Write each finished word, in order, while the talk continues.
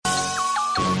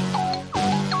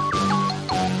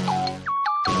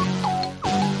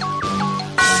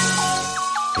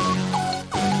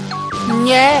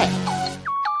Yeah.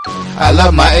 I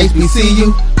love my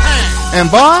HBCU. And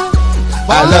boy,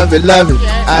 I love it, love it.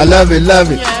 I love it,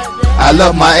 love it. I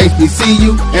love my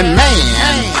HBCU. And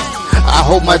man, I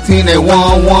hope my team they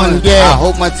won. Yeah. I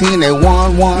hope my team they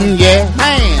won. Yeah.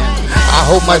 Man, I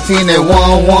hope my team they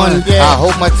won. I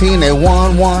hope my team they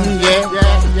won.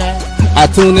 Yeah. I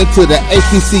tune into the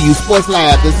HBCU Sports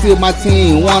Lab to see if my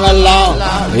team won or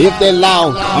lost. If they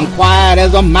lost, I'm quiet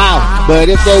as a mouse. But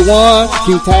if they won,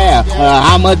 keep tab.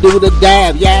 I'ma do the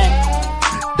dab, yeah.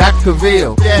 Dr.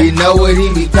 Ville, he know what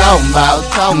he be talking about.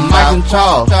 Mike and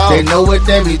Charles, they know what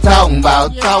they be talking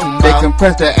about. They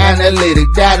compress the analytic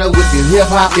data with the hip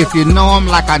hop. If you know them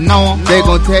like I know them, they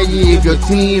gon' tell you if your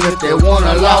team, if they won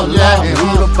or lost, and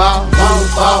who the ball.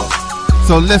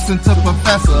 So listen to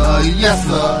Professor, yes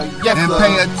sir, and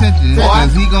pay attention,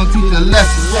 cause he gon' teach a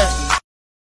lesson.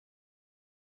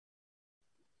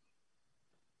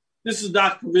 This is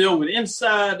Dr. Ville with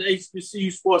Inside the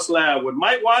HBCU Sports Lab with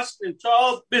Mike Washington and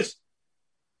Charles Bishop.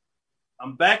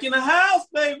 I'm back in the house,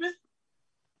 baby.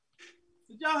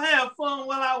 Did y'all have fun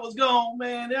while I was gone,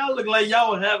 man? Y'all look like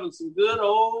y'all were having some good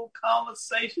old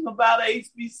conversation about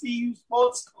HBCU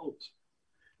sports culture.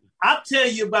 I'll tell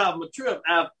you about my trip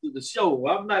after the show.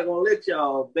 I'm not going to let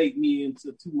y'all bait me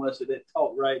into too much of that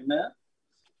talk right now.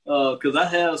 Because I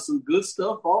have some good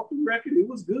stuff off the record. It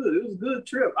was good. It was a good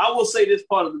trip. I will say this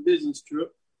part of the business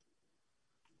trip,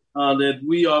 that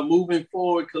we are moving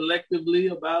forward collectively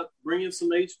about bringing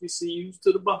some HBCUs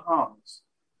to the Bahamas.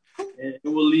 And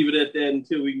we'll leave it at that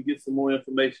until we can get some more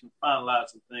information and finalize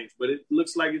some things. But it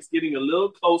looks like it's getting a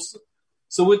little closer.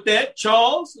 So with that,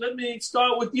 Charles, let me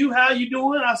start with you. How you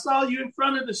doing? I saw you in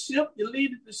front of the ship. You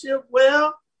led the ship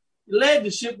well. You led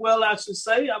the ship well, I should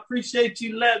say. I appreciate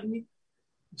you letting me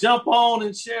jump on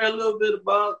and share a little bit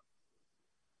about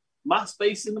my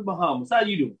space in the Bahamas. How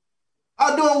you doing?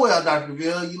 I'm doing well, Dr.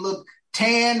 Ville. You look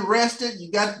tan, rested.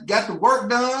 You got the work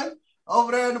done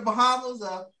over there in the Bahamas.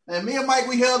 And me and Mike,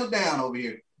 we held it down over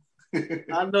here.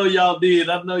 I know y'all did.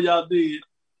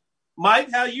 Mike,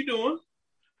 how you doing?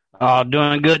 Oh,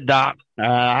 doing good, Doc.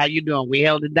 How you doing? We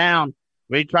held it down.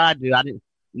 We tried to. I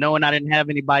didn't have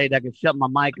anybody that could shut my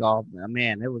mic off.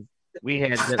 Man, we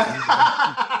had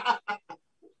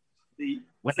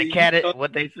when the cat,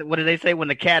 what did they say? When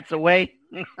the cat's away,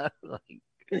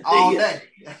 all day.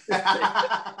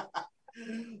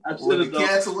 When the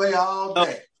cat's away all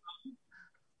day.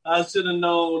 I should have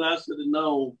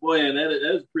known. Boy,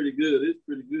 that's pretty good. It's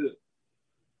pretty good.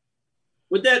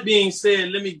 With that being said,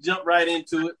 let me jump right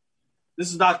into it. This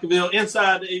is Dr. Ville,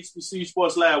 Inside the HBCU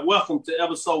Sports Lab. Welcome to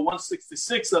episode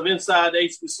 166 of Inside the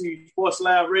HBCU Sports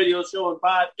Lab radio show and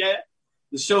podcast.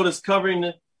 The show that's covering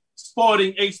the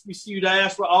sporting HBCU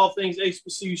diaspora, all things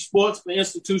HBCU sports for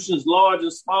institutions large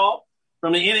and small.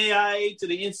 From the NAIA to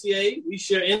the NCAA, we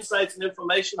share insights and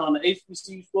information on the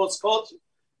HBCU sports culture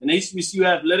and HBCU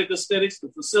athletic aesthetics to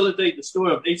facilitate the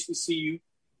story of HBCU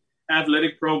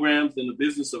athletic programs and the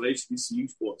business of HBCU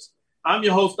sports. I'm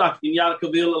your host, Dr. Kenyatta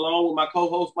Cavill, along with my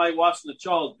co-host, Mike Washington and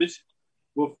Charles Bishop.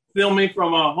 We're filming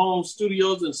from our home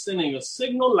studios and sending a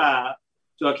signal live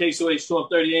to our KSOH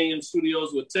 1230 AM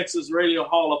studios with Texas Radio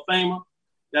Hall of Famer.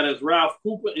 That is Ralph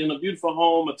Cooper in a beautiful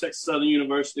home at Texas Southern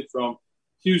University from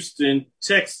Houston,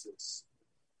 Texas.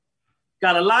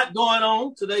 Got a lot going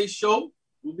on. Today's show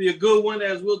will be a good one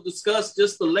as we'll discuss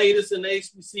just the latest in the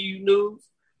HBCU news.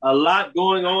 A lot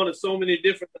going on in so many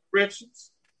different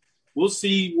directions. We'll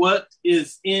see what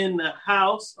is in the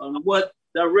house and what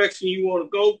direction you want to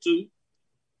go to.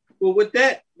 But with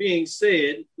that being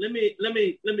said, let me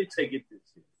take it this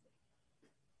way.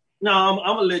 No, I'm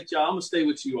gonna let y'all. I'm gonna stay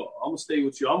with you all. I'm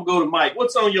gonna go to Mike.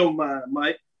 What's on your mind,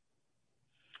 Mike?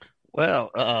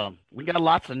 Well, we got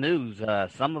lots of news.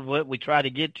 Some of it we tried to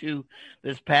get to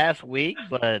this past week,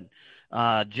 but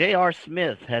J.R.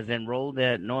 Smith has enrolled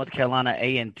at North Carolina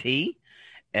A&T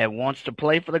and wants to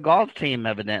play for the golf team,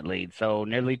 evidently. So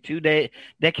nearly 2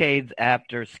 decades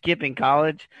after skipping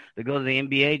college to go to the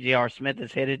NBA, J.R. Smith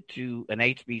is headed to an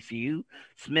HBCU.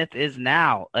 Smith is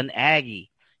now an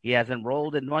Aggie. He has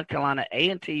enrolled at North Carolina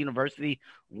A&T University.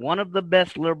 One of the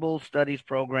best liberal studies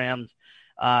programs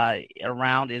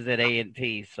around is at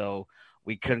A&T. So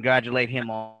we congratulate him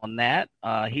on that.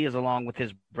 He is along with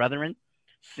his brethren,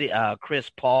 Chris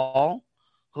Paul,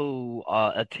 who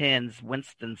attends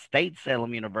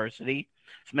Winston-Salem University.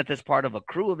 Smith is part of a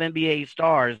crew of NBA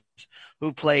stars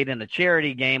who played in a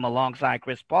charity game alongside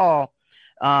Chris Paul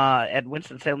at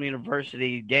Winston-Salem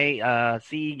University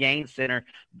CE Gaines Center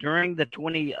during the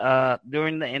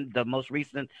most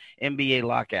recent NBA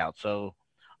lockout. So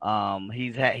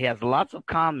he has lots of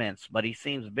comments, but he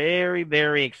seems very,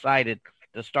 very excited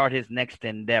to start his next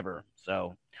endeavor.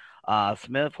 So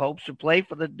Smith hopes to play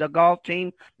for the golf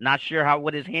team. Not sure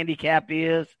what his handicap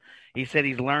is. He said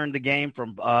he's learned the game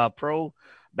from pro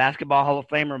basketball Hall of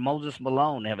Famer Moses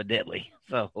Malone, evidently.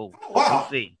 So we'll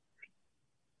see.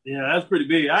 Yeah, that's pretty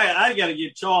big. I got to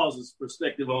get Charles's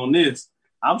perspective on this.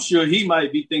 I'm sure he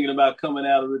might be thinking about coming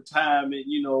out of retirement.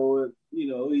 He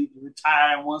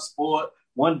retire in one sport,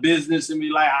 one business, and be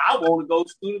like, I want to go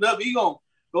suit it up. He gonna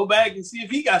go back and see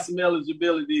if he got some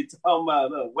eligibility to talk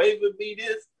about wave with me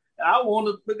this. I want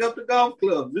to pick up the golf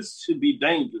club. This should be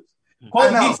dangerous.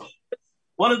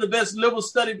 One of the best liberal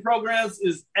study programs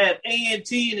is at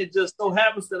A&T, and it just so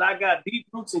happens that I got deep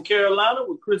roots in Carolina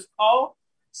with Chris Paul,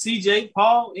 CJ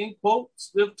Paul, in quote,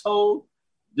 Swift told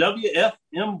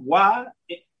WFMY,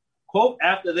 quote,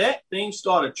 after that, things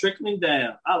started trickling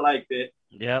down. I like that.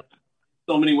 Yep.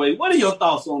 So many ways. What are your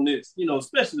thoughts on this?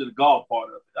 Especially the golf part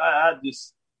of it.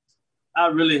 I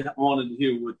really wanted to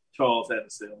hear what Charles had to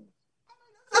say on this.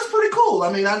 That's pretty cool.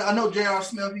 I mean, I know J.R.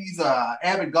 Smith, he's an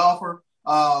avid golfer,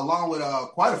 along with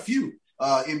quite a few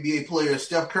NBA players,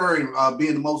 Steph Curry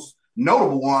being the most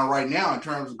notable one right now in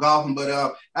terms of golfing.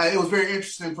 But it was very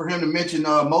interesting for him to mention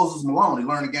Moses Malone. He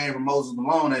learned the game from Moses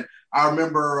Malone. And I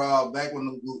remember back when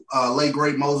the late,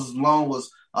 great Moses Malone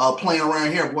was playing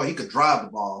around here, boy, he could drive the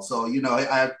ball. So,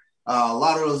 a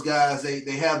lot of those guys,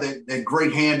 they have that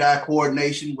great hand-eye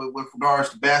coordination with regards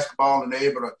to basketball, and they're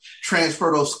able to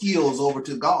transfer those skills over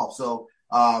to golf. So,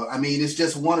 it's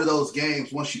just one of those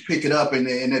games. Once you pick it up and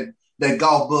that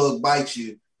golf bug bites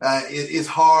you, it's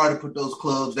hard to put those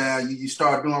clubs down. You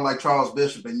start doing like Charles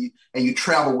Bishop, and you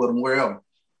travel with them wherever.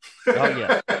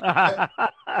 Oh, yeah.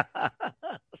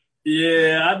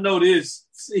 Yeah, I know this.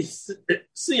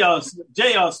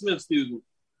 J.R. Smith,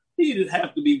 he'd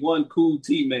have to be one cool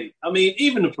teammate. I mean,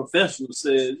 even the professional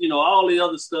says, all the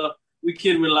other stuff, we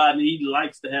kid him a lot, and he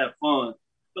likes to have fun.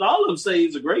 But all of them say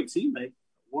he's a great teammate,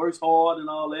 works hard and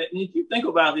all that. And if you think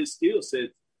about his skill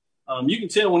set, you can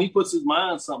tell when he puts his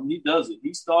mind on something, he does it.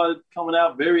 He started coming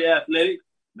out very athletic,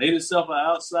 made himself an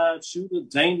outside shooter,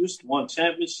 dangerous, won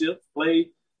championships, played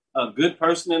a good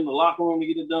person in the locker room to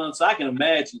get it done. So I can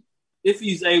imagine if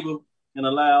he's able and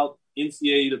allowed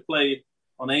NCAA to play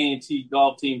on A&T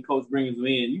golf team, coach brings him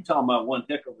in, you talking about one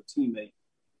heck of a teammate.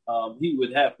 He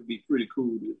would have to be pretty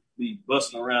cool to be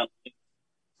busting around,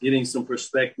 getting some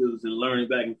perspectives and learning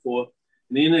back and forth.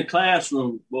 And then in the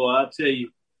classroom, boy, I tell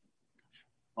you,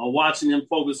 watching him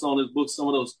focus on his book, some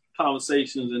of those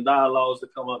conversations and dialogues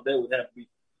that come up, that would have to be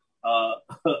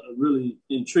really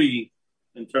intriguing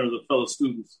in terms of fellow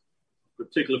students,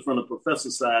 particularly from the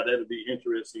professor side. That would be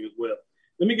interesting as well.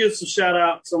 Let me give some shout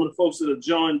out to some of the folks that have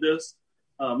joined us.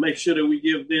 Make sure that we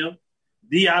give them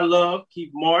I Love,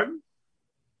 Keith Martin.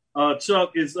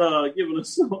 Chuck is giving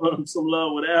us some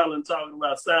love with Alan, talking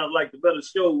about sounds like the better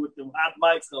show with them hot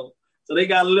mics on. So they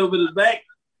got a little bit of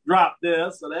backdrop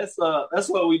there. So that's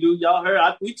what we do. Y'all heard,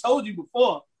 we told you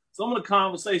before, some of the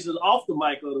conversations off the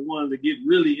mic are the ones that get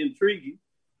really intriguing.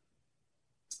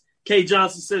 Kay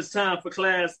Johnson says, time for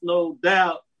class, no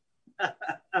doubt.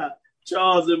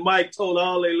 Charles and Mike told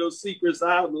all their little secrets.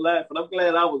 I was laughing. I'm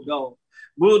glad I was gone.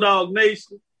 Bulldog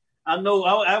Nation, I know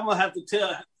I'm going to have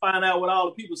to find out what all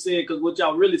the people said, because what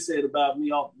y'all really said about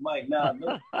me off the mic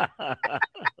now. I know.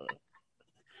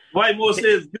 Whitemore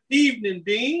says, good evening,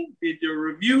 Dean. Did you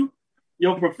review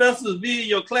your professors via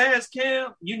your class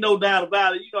cam? You no doubt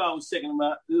about it. I was checking them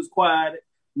out. It was quiet.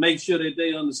 Make sure that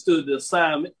they understood the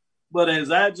assignment. But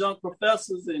as adjunct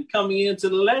professors and coming into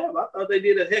the lab, I thought they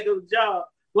did a heck of a job.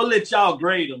 We'll let y'all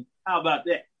grade them. How about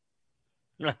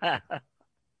that?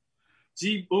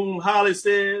 G. Boom Holly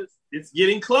says, it's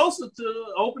getting closer to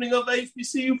opening of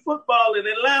HBCU football in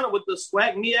Atlanta with the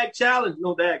SWAC MEAC Challenge.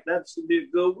 No doubt, that should be a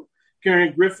good one.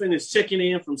 Karen Griffin is checking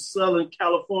in from Southern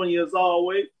California as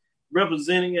always,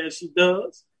 representing as she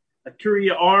does.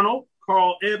 Akuria Arnold,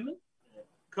 Carl Edmond,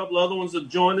 a couple other ones have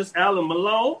joined us. Alan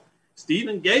Malone,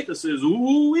 Stephen Gaither says,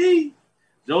 ooh-wee.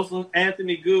 Joseph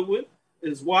Anthony Goodwin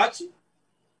is watching.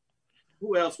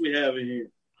 Who else we have in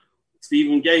here?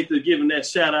 Stephen Gaither giving that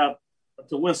shout out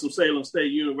to Winston-Salem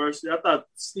State University. I thought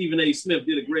Stephen A. Smith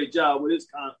did a great job with his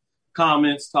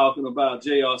comments talking about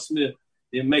J.R. Smith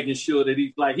and making sure that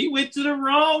he went to the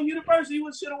wrong university.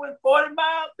 He should have went 40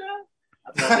 miles down.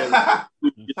 I thought that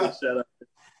was a shout out.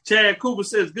 Chad Cooper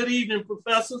says, good evening,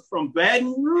 professors from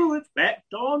Baton Rouge.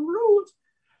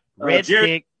 Red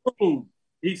Jerry Boone,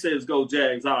 he says, go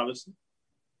Jags, obviously.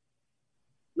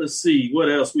 Let's see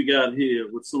what else we got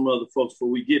here with some other folks before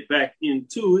we get back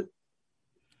into it.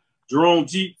 Jerome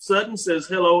G. Sutton says,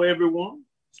 hello, everyone.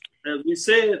 As we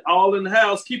said, all in the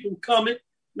house, keep them coming.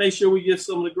 Make sure we get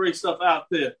some of the great stuff out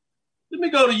there. Let me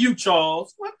go to you,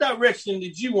 Charles. What direction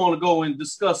did you want to go in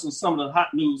discussing some of the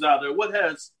hot news out there?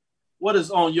 What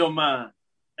is on your mind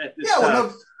at this time?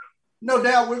 Well, no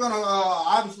doubt we're going to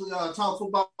obviously talk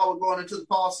football. We're going into the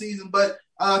fall season, but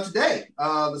today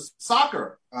the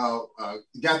soccer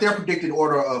got their predicted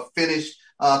order of finish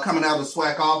coming out of the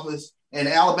SWAC office, and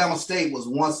Alabama State was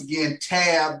once again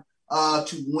tabbed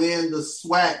to win the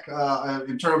SWAC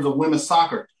in terms of women's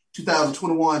soccer.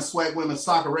 2021 SWAC women's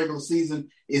soccer regular season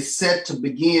is set to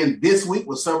begin this week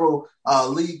with several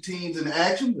league teams in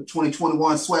action. The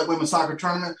 2021 SWAC women's soccer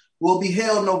tournament will be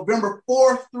held November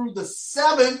 4th through the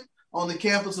 7th on the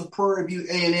campus of Prairie View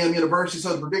A&M University.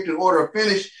 So the predicted order of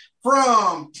finish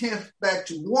from 10th back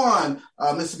to 1,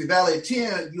 Mississippi Valley at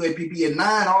 10, UAPB at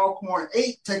 9, Alcorn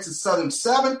 8, Texas Southern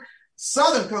 7.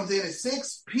 Southern comes in at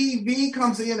 6, PV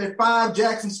comes in at 5,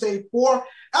 Jackson State 4,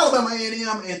 Alabama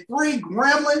A&M at 3,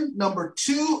 Grambling number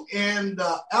 2, and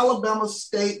Alabama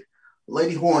State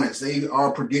Lady Hornets. They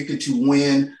are predicted to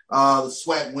win the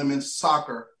SWAC women's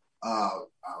soccer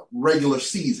regular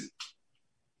season.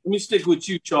 Let me stick with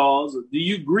you, Charles. Do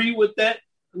you agree with that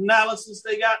analysis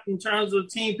they got in terms of the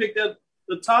team picked at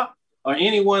the top, or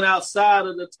anyone outside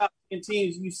of the top 10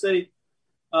 teams you say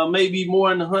may be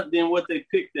more in the hunt than what they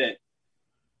picked at?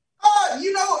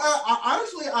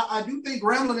 Honestly, I do think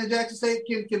Grambling and Jackson State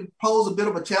can pose a bit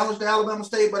of a challenge to Alabama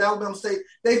State, but Alabama State,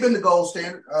 they've been the gold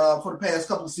standard for the past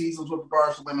couple of seasons with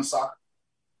regards to women's soccer.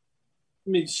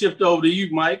 Let me shift over to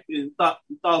you, Mike, and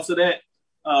thoughts of that.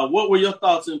 What were your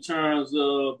thoughts in terms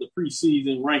of the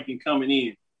preseason ranking coming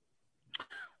in?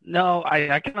 No,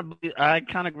 I kind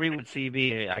of agree with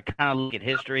CB. I kind of look at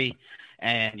history,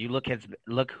 and you look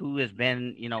who has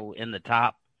been in the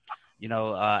top.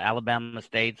 Alabama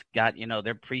State's got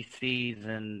their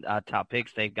preseason top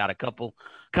picks. They've got a couple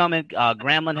coming.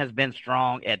 Grambling has been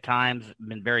strong at times,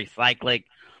 been very cyclic.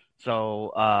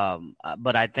 So,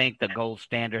 but I think the gold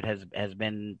standard has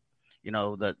been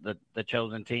the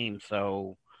chosen team.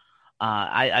 So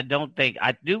I do think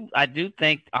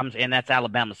and that's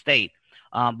Alabama State.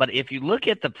 But if you look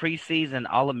at the preseason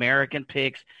All-American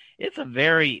picks, it's a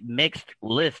very mixed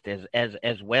list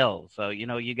as well. So,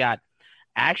 you got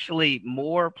actually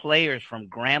more players from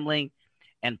Grambling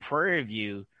and Prairie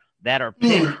View that are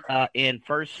picked in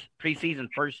preseason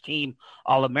first team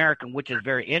All-American, which is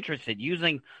very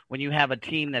interesting. When you have a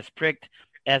team that's picked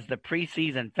as the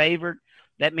preseason favorite,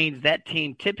 that means that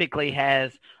team typically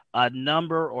has a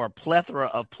number or a plethora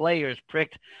of players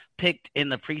picked in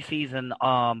the preseason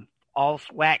all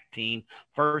SWAC team,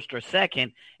 first or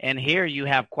second. And here you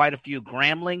have quite a few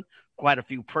Grambling, quite a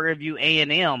few Prairie View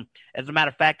A&M. As a matter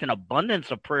of fact, an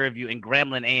abundance of Prairie View and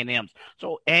Grambling A&Ms.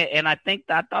 So, and I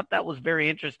thought that was very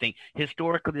interesting.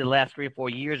 Historically, the last 3 or 4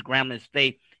 years, Grambling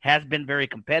State has been very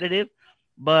competitive,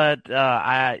 but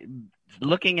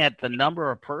looking at the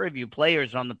number of Prairie View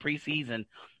players on the preseason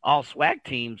all SWAC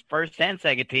teams, first and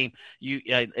second team,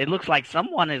 it looks like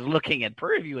someone is looking at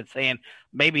Prairie View and saying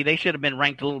maybe they should have been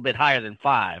ranked a little bit higher than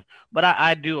 5. But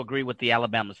I do agree with the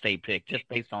Alabama State pick, just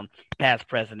based on past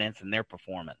precedents and their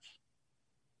performance.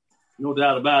 No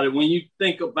doubt about it. When you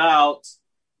think about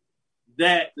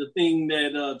that, the thing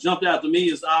that jumped out to me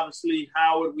is obviously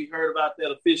Howard. We heard about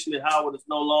that officially. Howard is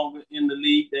no longer in the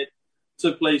league. That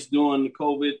took place during the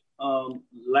COVID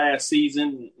last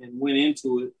season and went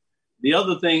into it. The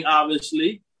other thing,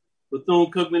 obviously,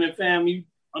 Bethune-Cookman and FAMU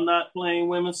are not playing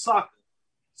women's soccer.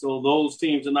 So those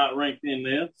teams are not ranked in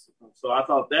there. So I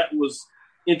thought that was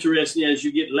interesting as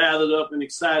you get lathered up and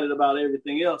excited about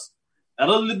everything else.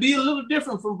 That'll be a little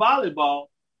different from volleyball.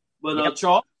 But, Yep.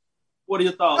 Charles, what are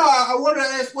your thoughts? I wanted to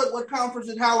ask what conference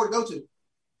did Howard go to?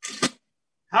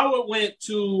 Howard went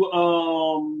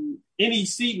to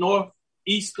NEC,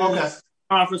 Northeastern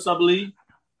Conference, I believe.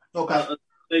 Okay.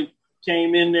 They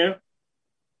came in there.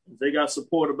 They got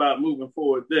support about moving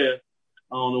forward there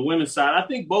on the women's side. I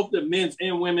think both the men's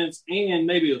and women's and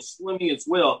maybe a swimming as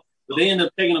well. But they ended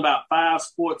up taking about 5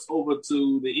 sports over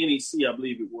to the NEC, I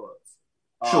believe it was.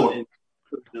 Sure. And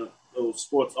put those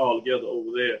sports all together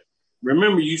over there.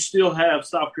 Remember, you still have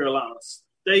South Carolina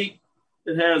State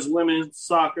that has women's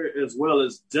soccer, as well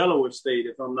as Delaware State,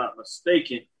 if I'm not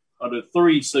mistaken, are the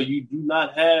 3. So you do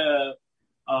not have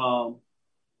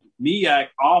MEAC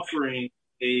offering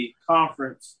a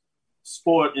conference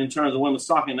sport in terms of women's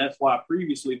soccer, and that's why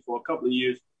previously for a couple of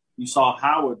years you saw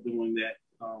Howard doing that.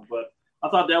 But I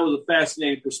thought that was a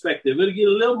fascinating perspective. It'll get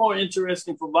a little more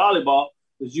interesting for volleyball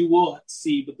because you will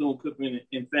see Bethune-Cookman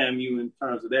and FAMU in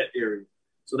terms of that area.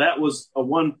 So that was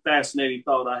one fascinating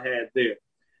thought I had there.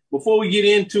 Before we get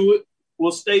into it,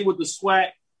 we'll stay with the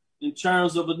SWAC in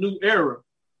terms of a new era.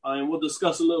 And we'll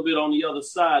discuss a little bit on the other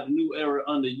side, the new era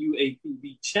under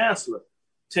UAPB Chancellor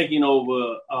taking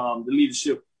over the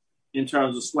leadership in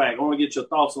terms of SWAC. I want to get your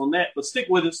thoughts on that, but stick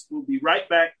with us. We'll be right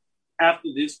back after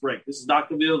this break. This is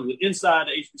Dr. Bill with Inside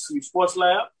the HBCU Sports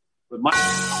Lab with Mike.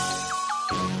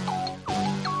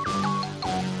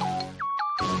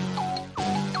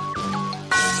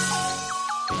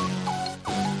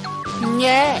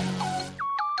 Yeah.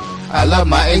 I love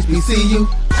my HBCU.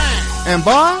 And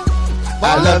boy,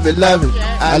 I love it, love it.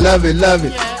 I love it, love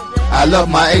it. I love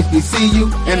my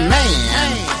HBCU. And man,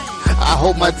 I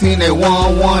hope my team they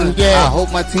won. Yeah. I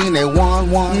hope my team they won.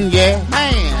 Yeah.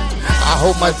 Man. I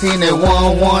hope my team they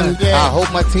won. I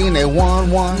hope my team they won.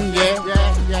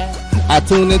 Yeah. I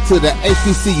tune into the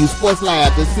HBCU Sports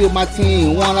Lab to see if my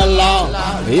team won or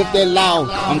lost. If they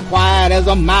lost, I'm quiet as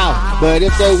a mouse. But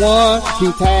if they won,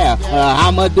 keep tab.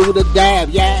 I'ma do the dab,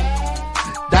 yeah.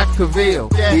 Dr. Ville,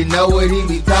 he know what he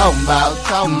be talking about.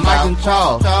 Mike and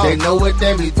Charles, they know what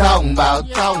they be talking about.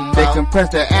 They compress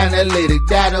the analytic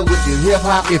data with your hip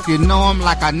hop. If you know them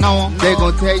like I know them, they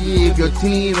gon' tell you if your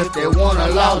team, if they won or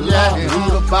lost, and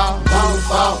who the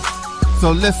ball.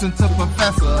 So listen to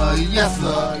Professor, yes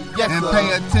sir, and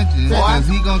pay attention, cause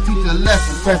he gon' teach a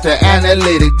lesson. Press the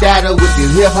analytic data with your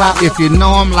hip hop. If you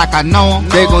know them like I know them,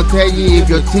 they gon' tell you if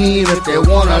your team, if they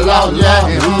won or lost,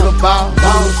 and who the ball.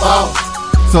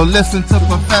 So listen to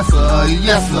Professor,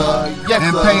 yes sir,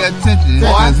 and pay attention,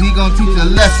 cause he gon' teach a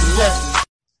lesson.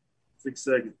 6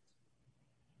 seconds.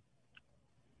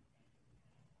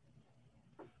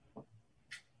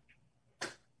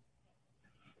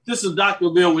 This is Dr.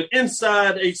 Bill with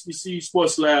Inside HBCU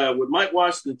Sports Lab with Mike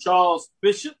Washington, Charles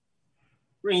Bishop,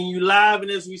 bringing you live.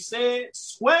 And as we said,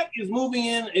 SWAC is moving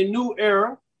in a new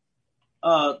era.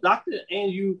 Dr.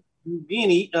 Andrew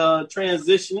Ugini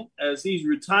transitioning as he's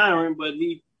retiring, but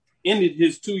he ended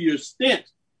his 2-year stint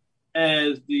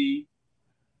as the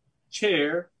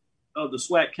chair of the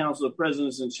SWAC Council of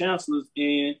Presidents and Chancellors,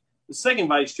 and the second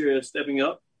vice chair stepping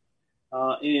up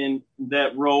in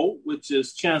that role, which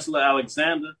is Chancellor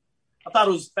Alexander. I thought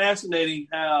it was fascinating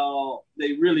how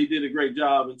they really did a great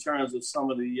job in terms of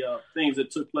some of the things that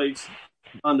took place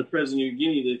under President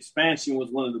Ugini. The expansion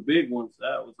was one of the big ones.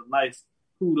 That was a nice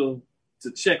kudo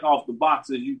to check off the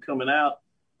boxes you coming out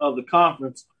of the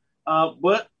conference.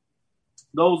 But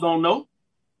those don't know,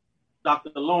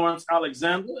 Dr. Lawrence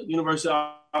Alexander, University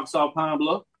of Arkansas Pine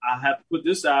Bluff. I have to put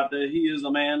this out there. He is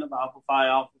a man of Alpha Phi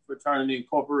Alpha Fraternity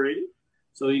Incorporated.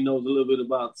 So he knows a little bit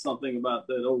about something about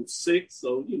that 06.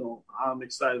 So, I'm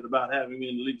excited about having him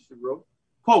in the leadership role.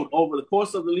 Quote, over the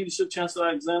course of the leadership, Chancellor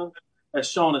Alexander has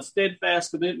shown a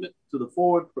steadfast commitment to the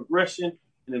forward progression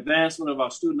and advancement of our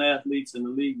student athletes in the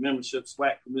league membership,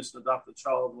 SWAC Commissioner Dr.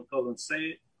 Charles McCullen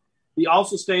said. He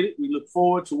also stated, we look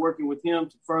forward to working with him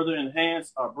to further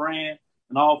enhance our brand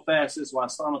in all facets while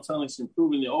simultaneously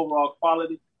improving the overall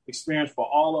quality experience for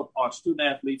all of our student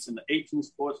athletes in the 18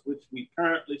 sports which we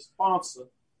currently sponsor.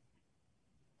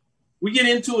 We get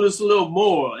into this a little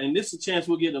more, and this is a chance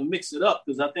we'll get to mix it up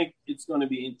because I think it's going to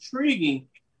be intriguing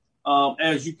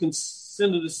as you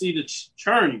consider to see the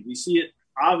churning. We see it,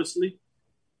 obviously,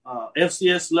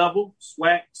 FCS level,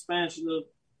 SWAC expansion of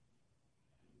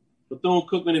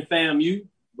Bethune-Cookman and FAMU,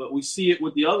 but we see it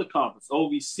with the other conference,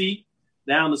 OVC,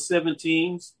 down to 7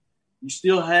 teams. You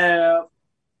still have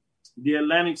the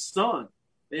Atlantic Sun.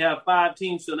 They have 5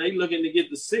 teams, so they're looking to get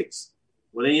the 6.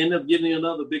 Will they end up getting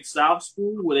another Big South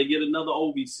school? Will they get another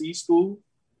OVC school?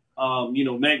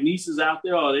 McNeese is out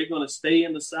there. Are they going to stay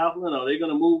in the Southland? Are they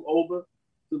going to move over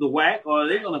to the WAC? Or are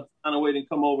they going to find a way to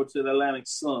come over to the Atlantic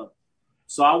Sun?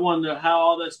 So I wonder how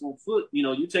all that's going to foot.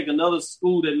 You take another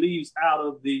school that leaves out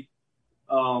of the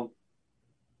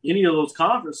any of those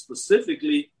conferences,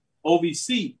 specifically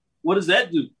OVC. What does that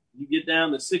do? You get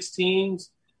down to 6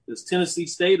 teams. Does Tennessee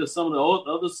State or some of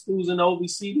the other schools in the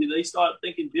OVC, do they start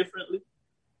thinking differently?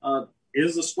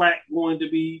 Is the SWAC going to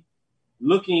be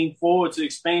looking forward to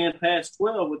expand past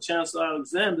 12 with Chancellor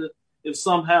Alexander if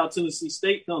somehow Tennessee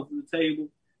State comes to the table?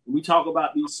 And we talk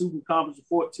about these super conferences,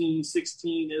 14,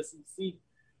 16, SEC.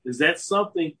 Is that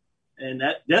something? And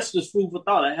that's just food for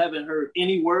thought. I haven't heard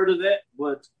any word of that,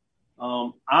 but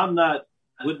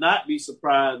would not be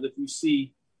surprised if you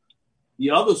see the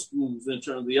other schools in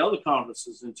terms of the other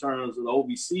conferences, in terms of the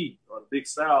OVC or the Big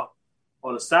South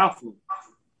or the Southland,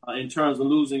 in terms of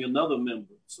losing another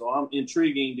member. So I'm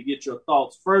intriguing to get your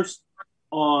thoughts first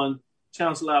on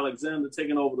Chancellor Alexander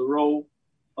taking over the role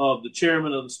of the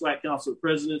chairman of the SWAC Council of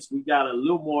Presidents. We got a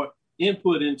little more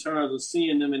input in terms of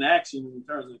seeing them in action in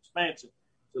terms of expansion.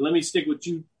 So let me stick with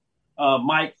you,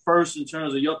 Mike, first in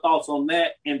terms of your thoughts on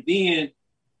that. And then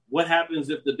what happens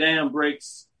if the dam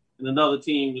breaks and another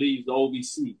team leaves the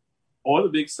OVC or the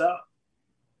Big South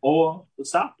or the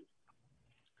South.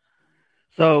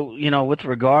 So, with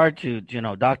regard to,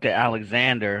 Dr.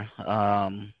 Alexander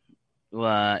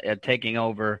taking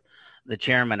over the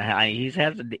chairman,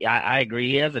 I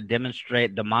agree, he has a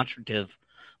demonstrative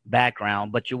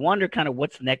background, but you wonder kind of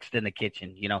what's next in the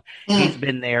kitchen. He's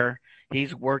been there.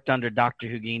 He's worked under Dr.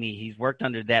 Houdini. He's worked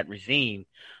under that regime.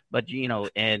 But,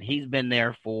 and he's been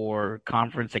there for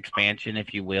conference expansion,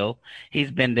 if you will. He's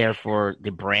been there for the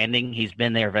branding. He's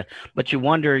been there. But you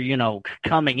wonder,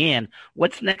 coming in,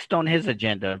 what's next on his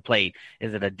agenda and plate?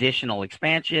 Is it additional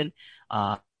expansion?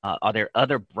 Are there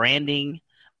other branding?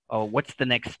 Or what's the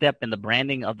next step in the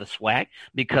branding of the SWAC?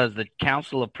 Because the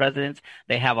Council of Presidents,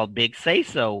 they have a big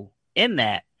say-so in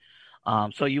that.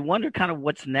 So you wonder kind of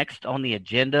what's next on the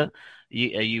agenda.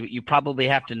 You probably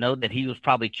have to know that he was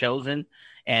probably chosen.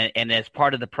 And as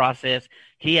part of the process,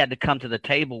 he had to come to the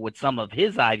table with some of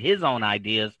his own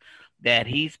ideas that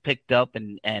he's picked up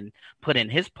and put in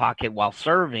his pocket while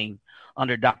serving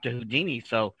under Dr. Houdini.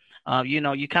 So,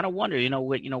 you kind of wonder,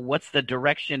 what's the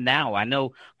direction now? I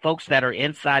know folks that are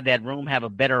inside that room have a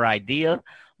better idea,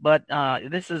 but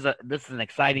this is an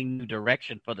exciting new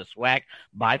direction for the SWAC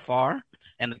by far.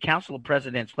 And the Council of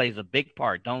Presidents plays a big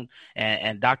part.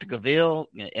 And Dr. Gavil,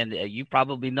 and you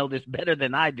probably know this better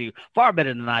than I do, far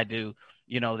better than I do,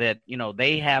 that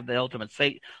they have the ultimate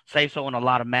say so in a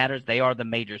lot of matters. They are the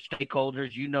major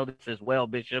stakeholders. You know this as well,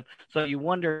 Bishop. So you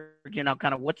wonder,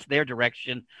 kind of what's their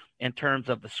direction in terms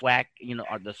of the SWAC,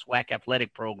 or the SWAC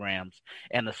athletic programs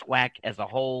and the SWAC as a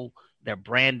whole, their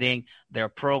branding, their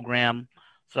program.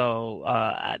 So,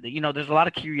 there's a lot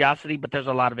of curiosity, but there's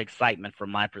a lot of excitement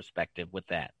from my perspective with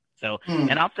that. So,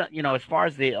 and as far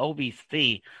as the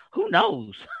OVC, who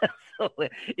knows? So,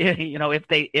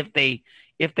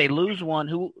 if they lose one,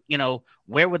 who,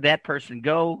 where would that person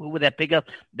go? Who would that pick up?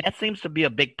 That seems to be a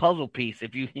big puzzle piece.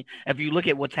 If you look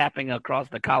at what's happening across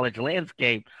the college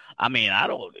landscape,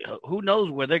 who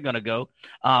knows where they're going to go?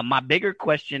 My bigger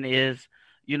question is,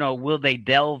 will they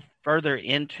delve further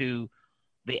into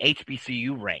the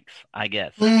HBCU ranks, I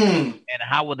guess, and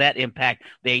how will that impact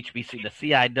the HBC, the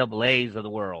CIAAs of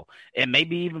the world, and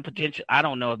maybe even potential? I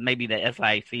don't know if maybe the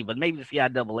SIAC, but maybe the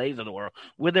CIAAs of the world.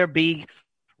 Would there be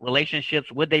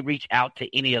relationships? Would they reach out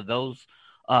to any of those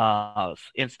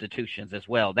institutions as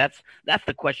well? That's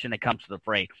the question that comes to the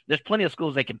fray. There's plenty of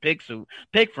schools they can pick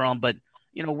from, but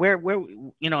where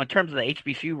in terms of the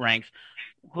HBCU ranks,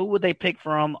 who would they pick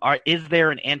from? Or is there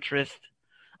an interest?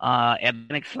 At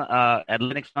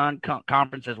Linux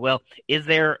Conference as well, is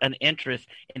there an interest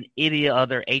in any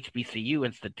other HBCU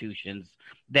institutions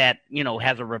that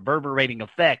has a reverberating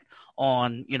effect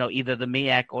on either the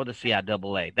MEAC or the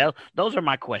CIAA? Those are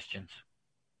my questions.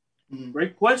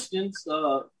 Great questions,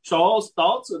 Charles.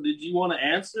 Thoughts, or did you want to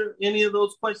answer any of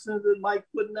those questions that Mike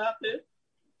putting out there?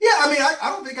 Yeah, I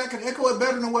don't think I can echo it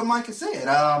better than what Mike has said.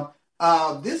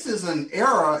 This is an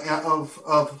era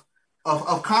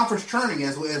of conference churning,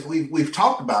 as we've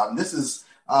talked about, and this is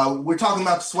we're talking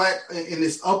about the SWAC in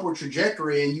this upward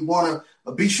trajectory, and you want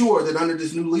to be sure that under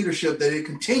this new leadership that it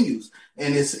continues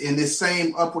in this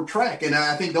same upward track. And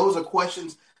I think those are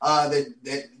questions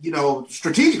that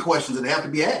strategic questions that have to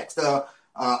be asked.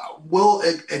 Will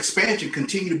expansion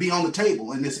continue to be on the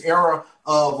table in this era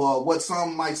of what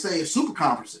some might say is super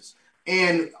conferences?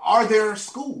 And are there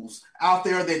schools out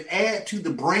there that add to the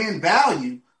brand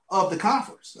value of the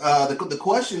conference? The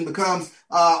question becomes,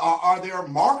 are there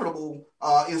marketable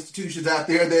institutions out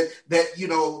there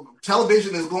that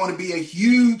television is going to be a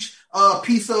huge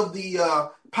piece of the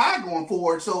pie going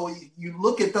forward? So you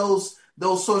look at those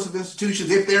sorts of institutions,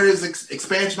 if there is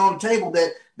expansion on the table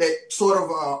that sort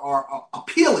of are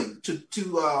appealing to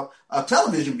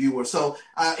television viewers. So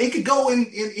it could go in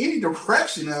any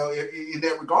direction in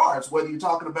that regards, whether you're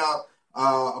talking about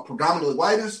a predominantly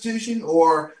white institution,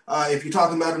 or if you're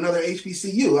talking about another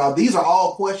HBCU. These are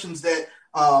all questions that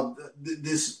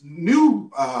this new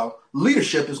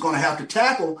leadership is going to have to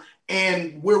tackle,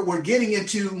 and we're getting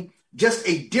into just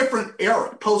a different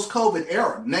era, post-COVID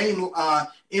era. Name,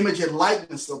 image, and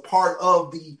likeness are part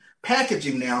of the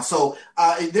packaging now. So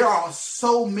there are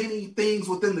so many things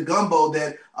within the gumbo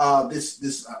that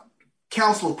this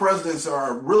Council of Presidents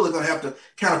are really going to have to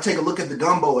kind of take a look at the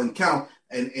gumbo and count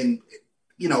and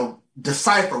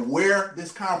decipher where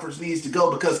this conference needs to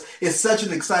go, because it's such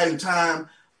an exciting time,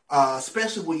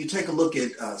 especially when you take a look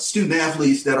at student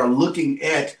athletes that are looking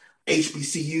at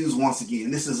HBCUs once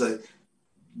again. This is a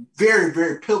very,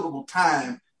 very pivotal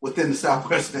time within the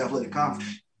Southwestern Athletic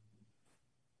Conference.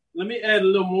 Let me add a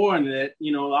little more on that.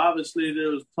 Obviously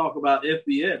there was talk about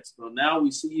FBS, so now we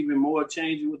see even more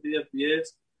changes with the FBS.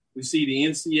 We see the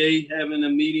NCAA having a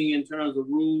meeting in terms of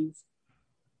rules.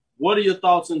 What are your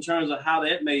thoughts in terms of how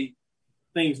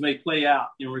things may play out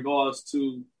in regards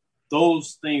to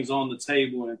those things on the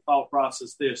table and thought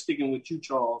process there? Sticking with you,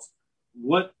 Charles,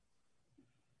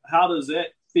 how does that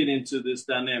fit into this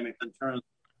dynamic in terms of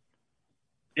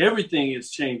everything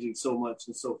is changing so much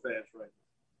and so fast right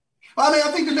now? I mean,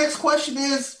 I think the next question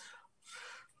is,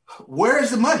 where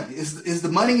is the money? Is the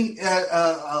money at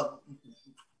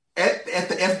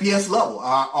the FBS level?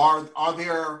 Are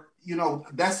there,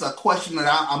 that's a question that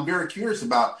I'm very curious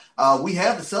about. We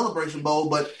have the Celebration Bowl,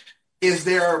 but is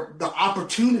there the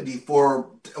opportunity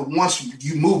for, once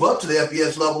you move up to the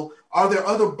FBS level, are there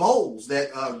other bowls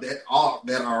that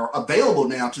are available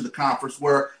now to the conference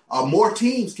where more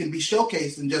teams can be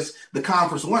showcased than just the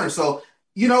conference winner? So,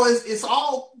 it's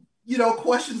all,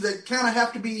 questions that kind of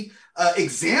have to be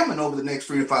examined over the next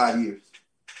 3 to 5 years.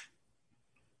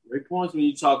 Great points. When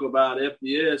you talk about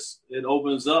FBS, it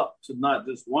opens up to not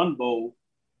just one bowl,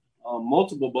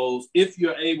 multiple bowls, if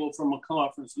you're able, from a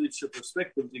conference leadership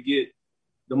perspective, to get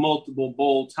the multiple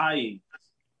bowl tie-ins.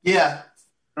 Yeah.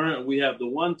 Currently, we have the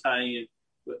one tie-in,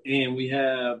 and we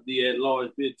have the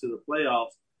at-large bid to the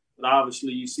playoffs. But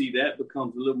obviously, you see that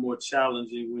becomes a little more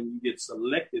challenging when you get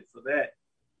selected for that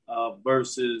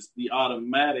versus the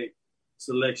automatic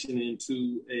selection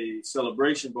into a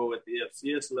Celebration Bowl at the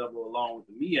FCS level along with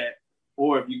the MEAC.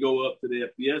 Or if you go up to the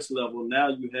FBS level, now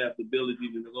you have the ability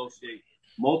to negotiate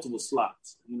multiple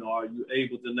slots. Are you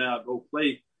able to now go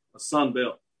play a Sun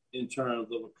Belt in terms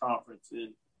of a conference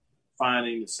and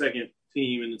finding the second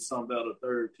team in the Sun Belt or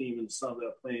third team in the Sun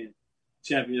Belt playing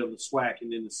champion of the SWAC,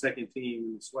 and then the second team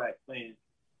in the SWAC playing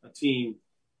a team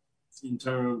in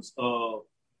terms of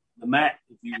the MAC,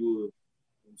 if you would.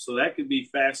 So that could be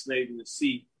fascinating to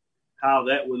see how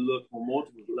that would look on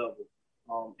multiple levels,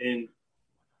 and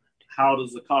how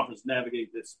does the conference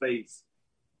navigate that space.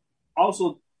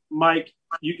 Also, Mike,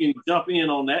 you can jump in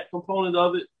on that component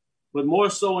of it, but more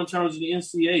so in terms of the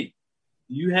NCAA.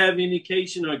 Do you have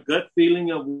indication or gut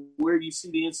feeling of where you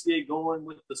see the NCAA going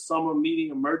with the summer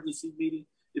meeting, emergency meeting,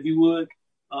 if you would,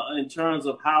 in terms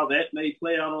of how that may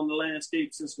play out on the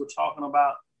landscape, since we're talking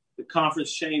about the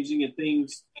conference changing and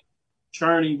things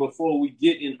churning before we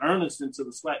get in earnest into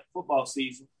the SWAC football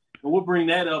season? And we'll bring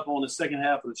that up on the second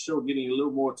half of the show, getting a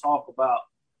little more talk about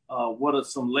what are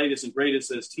some latest and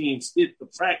greatest as teams hit the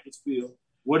practice field.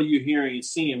 What are you hearing and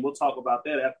seeing? We'll talk about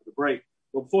that after the break.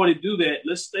 But before they do that,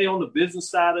 let's stay on the business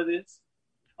side of this,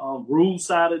 rules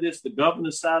side of this, the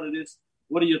governance side of this.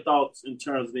 What are your thoughts in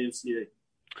terms of the NCAA?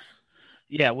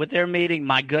 Yeah, with their meeting,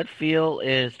 my gut feel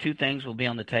is two things will be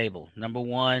on the table. Number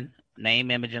one, name,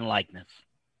 image, and likeness.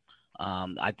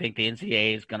 I think the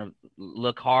NCAA is going to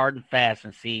look hard and fast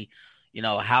and see,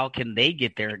 how can they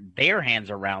get their hands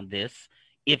around this,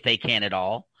 if they can at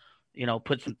all.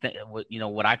 Put some,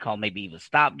 what I call maybe even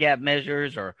stopgap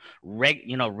measures or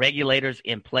regulators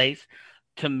in place.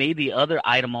 To me, the other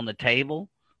item on the table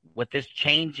with this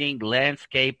changing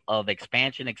landscape of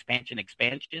expansion,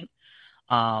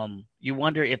 you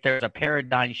wonder if there's a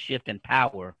paradigm shift in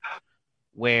power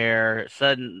where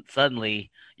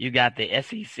suddenly you got the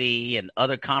SEC and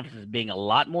other conferences being a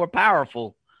lot more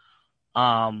powerful.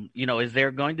 Is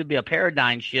there going to be a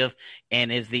paradigm shift,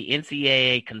 and is the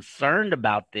NCAA concerned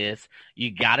about this?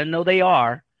 You got to know they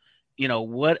are.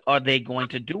 What are they going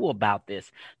to do about this?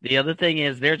 The other thing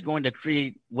is there's going to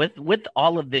create, with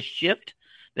all of this shift,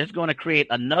 there's going to create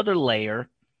another layer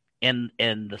in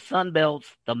the Sun Belts,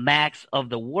 the MACs of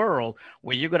the world,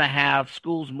 where you're going to have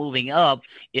schools moving up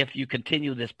if you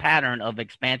continue this pattern of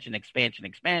expansion.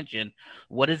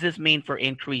 What does this mean for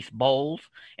increased bowls?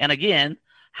 And again,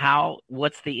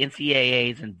 what's the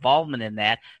NCAA's involvement in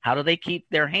that? How do they keep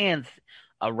their hands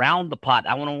around the pot?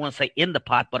 I don't want to say in the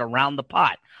pot, but around the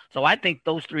pot. So I think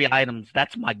those three items,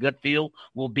 that's my gut feel,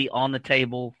 will be on the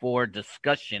table for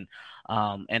discussion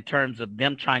in terms of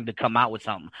them trying to come out with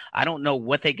something. I don't know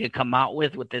what they could come out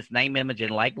with this name, image,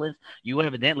 and likeness. You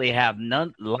evidently have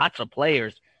lots of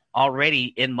players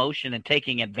already in motion and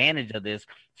taking advantage of this.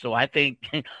 So I think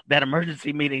that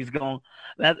emergency meeting is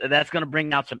that's going to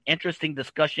bring out some interesting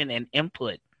discussion and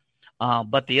input.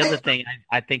 But the other thing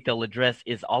I think they'll address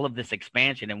is all of this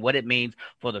expansion and what it means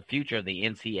for the future of the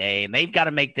NCAA. And they've got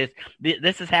to make this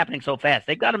is happening so fast.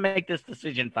 They've got to make this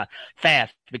decision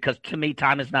fast because, to me,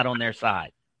 time is not on their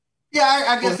side. Yeah,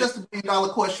 I guess that's the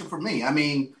 $1 question for me. I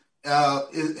mean,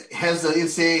 has the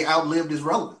NCAA outlived its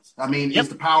relevance? I mean, Is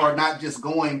the power not just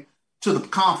going to the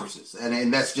conferences?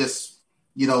 And that's just,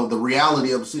 the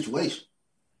reality of the situation.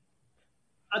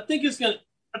 I think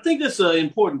that's an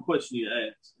important question you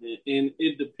ask, and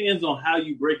it depends on how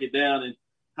you break it down and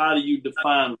how do you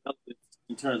define relevance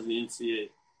in terms of the NCAA.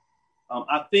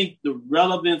 I think the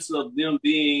relevance of them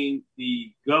being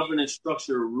the governance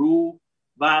structure rule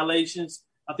violations,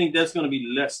 I think that's going to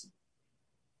be lessened.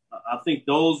 I think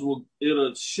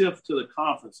it'll shift to the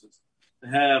conferences to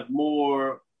have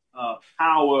more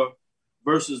power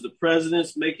versus the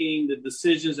presidents making the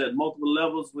decisions at multiple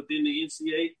levels within the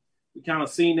NCAA. We kind of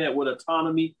seen that with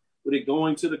autonomy, with it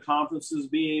going to the conferences,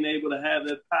 being able to have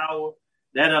that power.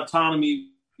 That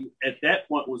autonomy at that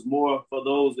point was more for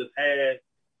those that had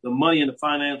the money and the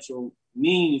financial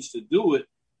means to do it.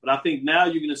 But I think now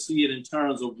you're going to see it in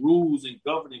terms of rules and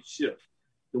governing shift.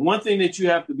 The one thing that you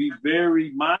have to be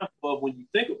very mindful of when you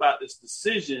think about this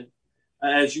decision,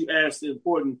 as you asked the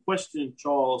important question,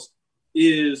 Charles,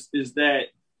 is that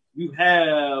you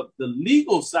have the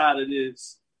legal side of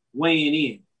this weighing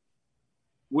in,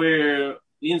 where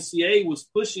the NCAA was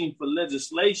pushing for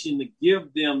legislation to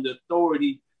give them the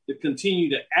authority to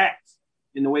continue to act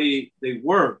in the way they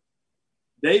were.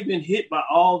 They've been hit by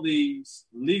all these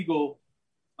legal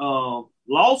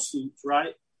lawsuits,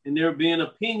 right? And there have been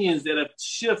opinions that have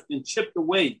shifted and chipped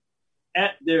away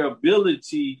at their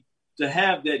ability to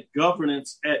have that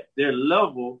governance at their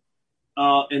level.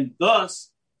 And thus,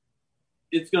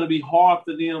 it's going to be hard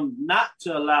for them not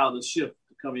to allow the shift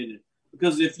to come in.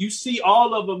 Because if you see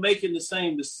all of them making the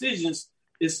same decisions,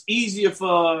 it's easier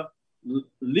for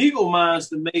legal minds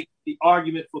to make the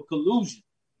argument for collusion,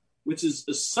 which is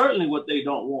certainly what they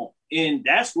don't want. And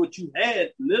that's what you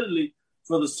had literally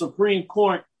for the Supreme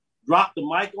Court dropped the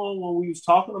mic on when we was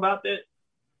talking about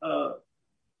that.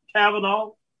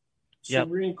 Kavanaugh,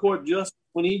 Supreme Court justice,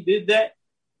 when he did that,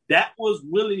 that was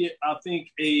really, I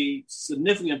think, a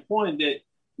significant point that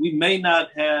we may not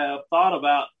have thought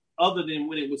about other than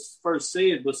when it was first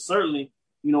said, but certainly,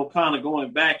 kind of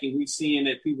going back and we seeing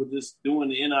that people just doing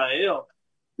the NIL,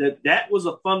 that was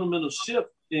a fundamental shift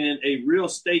and a real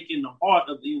stake in the heart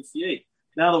of the NCAA.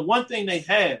 Now, the one thing they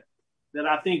have that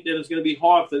I think that is going to be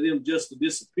hard for them just to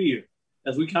disappear,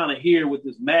 as we kind of hear with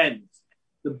this madness,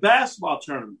 the basketball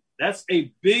tournament, that's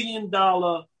 $1 billion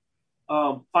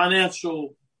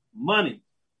financial money.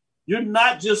 You're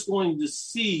not just going to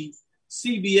see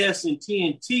CBS and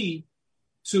TNT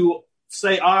to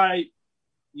say, all right,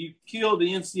 you killed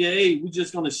the NCAA, we're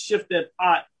just going to shift that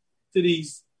pot to the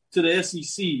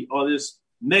SEC or this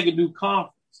mega new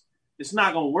conference. It's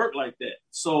not going to work like that.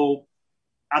 So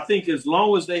I think as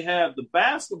long as they have the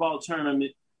basketball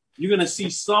tournament, you're going to see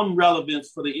some relevance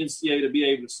for the NCAA to be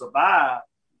able to survive,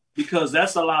 because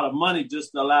that's a lot of money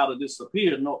just to allow to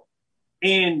disappear. No.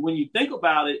 And when you think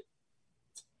about it,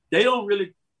 they don't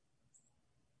really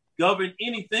govern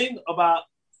anything about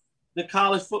the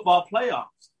college football playoffs.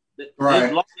 Right.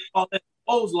 They lost all that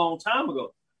a long time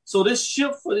ago. So this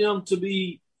shift for them to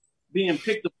be being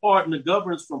picked apart in the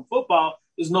governance from football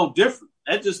is no different.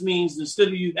 That just means instead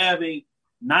of you having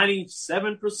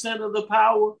 97% of the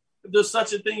power, if there's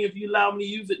such a thing, if you allow me to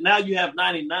use it, now you have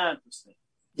 99%.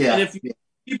 Yeah. And if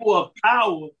people of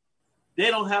power, they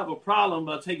don't have a problem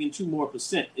by taking 2% more.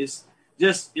 It's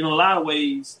just in a lot of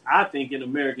ways, I think, in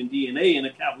American DNA in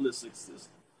a capitalistic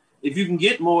system. If you can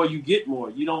get more, you get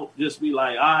more. You don't just be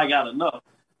like, I got enough.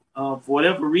 For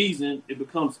whatever reason, it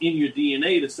becomes in your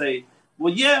DNA to say,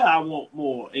 well, yeah, I want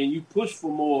more. And you push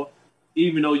for more,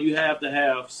 even though you have to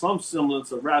have some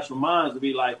semblance of rational minds to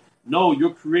be like, no,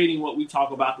 you're creating what we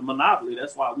talk about, the monopoly.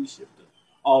 That's why we shifted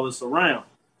all this around.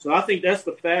 So I think that's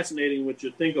the fascinating what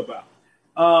you think about.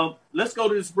 Let's go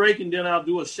to this break, and then I'll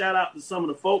do a shout out to some of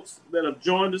the folks that have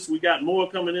joined us. We got more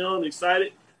coming in.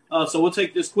 Excited. So we'll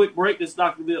take this quick break. This is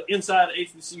Dr. Bill inside the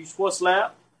HBCU Sports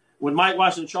Lab with Mike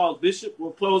Washington, Charles Bishop.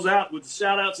 We'll close out with the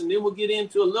shout outs, and then we'll get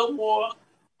into a little more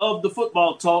of the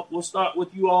football talk. We'll start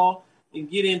with you all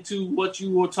and get into what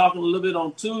you were talking a little bit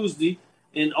on Tuesday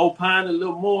and opine a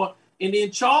little more. And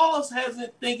then Charles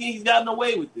hasn't thinking he's gotten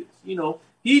away with this.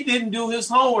 He didn't do his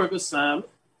homework assignment.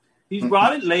 He's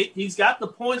brought it late. He's got the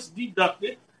points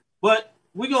deducted, but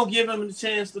we're going to give him the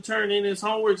chance to turn in his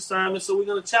homework assignment. So we're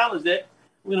going to challenge that.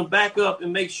 We're going to back up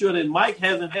and make sure that Mike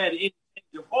hasn't had any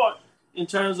change of heart in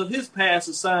terms of his past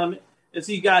assignment. As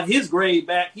he got his grade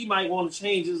back, he might want to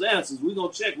change his answers. We're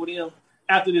going to check with him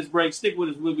after this break. Stick with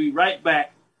us. We'll be right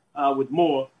back with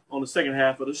more on the second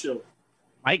half of the show.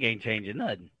 Mike ain't changing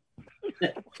nothing.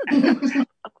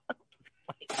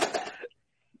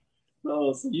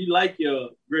 Oh, so you like your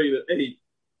grade of 8.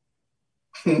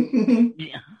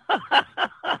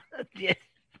 Yeah.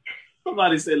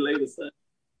 Somebody said later, son.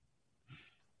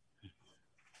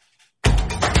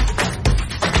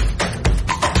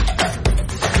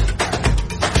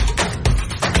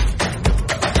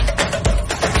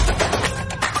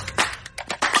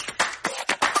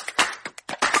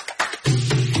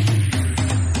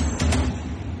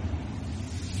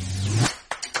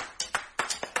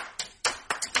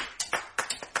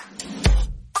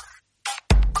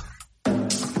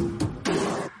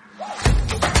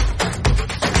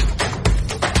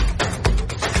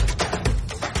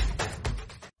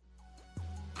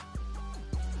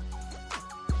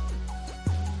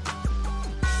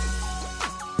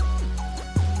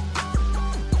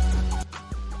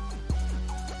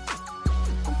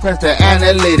 Press the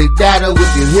analytic data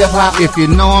with your hip hop. If you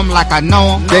know them like I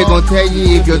know them, they gon' tell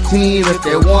you if your team, if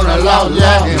they wanna lose,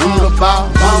 and who the ball.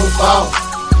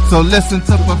 So listen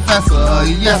to Professor,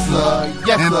 yes sir,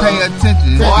 and pay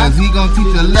attention, cause he gon'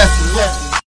 teach a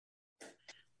lesson.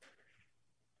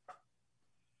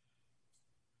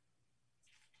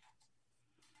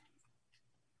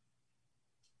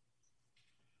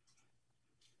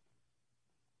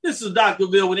 This is Dr.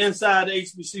 Bill with Inside the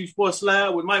HBCU Sports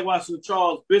Lab with Mike Washington,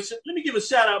 Charles Bishop. Let me give a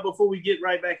shout out before we get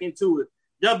right back into it.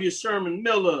 W. Sherman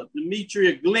Miller,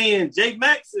 Demetria Glenn, Jay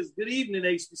Max says, good evening,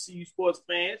 HBCU sports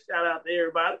fans. Shout out to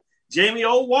everybody. Jamie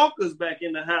O. Walker's back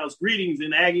in the house. Greetings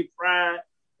in Aggie Pride,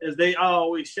 as they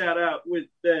always shout out with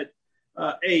that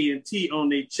A and T on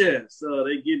their chest.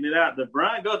 They getting it out. The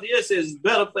Brian Gauthier says it's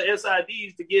better for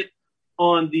SIDs to get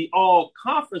on the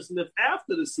all-conference lift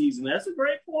after the season. That's a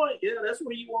great point. Yeah, that's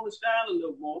where you want to shine a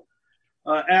little more.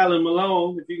 Alan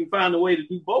Malone, if you can find a way to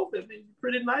do both, that'd be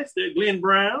pretty nice there. Glenn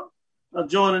Brown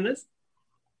joining us.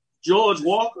 George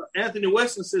Walker. Anthony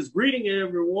Weston says, greeting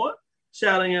everyone.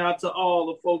 Shouting out to all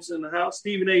the folks in the house.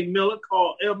 Stephen A. Miller,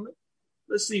 Carl Ebner.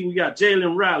 Let's see, we got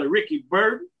Jalen Riley, Ricky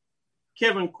Burton,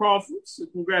 Kevin Crawford. So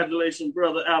congratulations,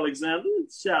 brother Alexander.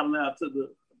 Shouting out to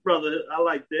the brother. I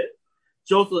like that.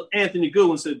 Joseph Anthony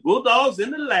Goodwin said, Bulldogs in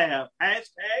the lab.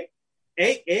 Hashtag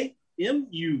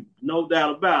AAMU. No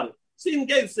doubt about it. Stephen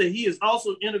Gates said he has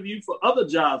also interviewed for other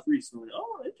jobs recently.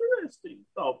 Oh, interesting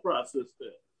thought process there.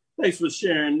 Thanks for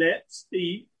sharing that,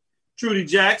 Steve. Trudy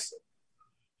Jackson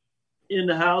in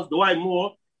the house. Dwight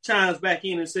Moore chimes back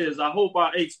in and says, I hope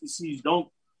our HBCUs don't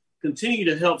continue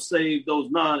to help save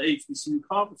those non-HBCU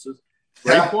conferences.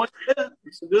 Great point. Yeah,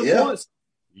 it's a good point.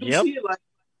 Yep. See it like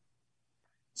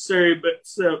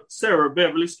Sarah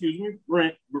Beverly,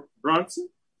 Brent Brunson,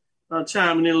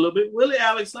 chiming in a little bit. Willie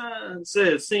Alexander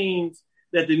says, seems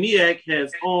that the MEAC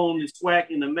has owned the SWAC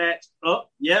in the match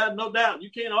up. Yeah, no doubt. You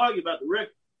can't argue about the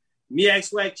record. MEAC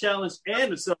SWAC Challenge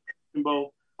and the Celebration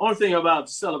Bowl. Only thing about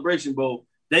the Celebration Bowl,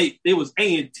 it was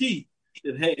A&T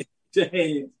that had to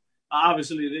have.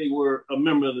 Obviously, they were a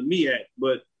member of the MEAC,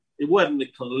 but it wasn't the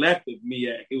collective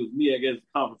MEAC. It was MEAC as a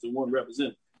conference and one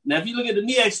representative. Now, if you look at the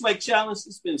MEAC SWAC Challenge,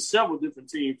 it's been several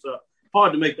different teams, so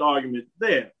hard to make the argument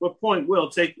there. But point well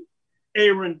taken.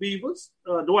 Aaron Beavers.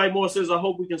 Dwight Moore says, I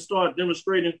hope we can start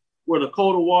demonstrating where the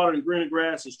Coldwater Water and green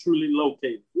grass is truly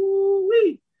located.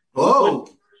 Woo-wee. Whoa.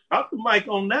 Drop the mic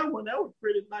on that one. That was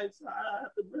pretty nice. I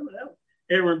have to remember that one.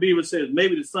 Aaron Beavers says,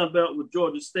 maybe the Sun Belt with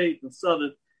Georgia State and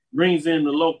Southern brings in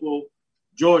the local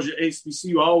Georgia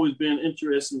HBCU. Always been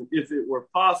interesting if it were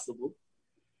possible.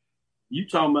 You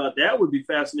talking about that would be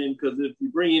fascinating because if you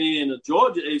bring in a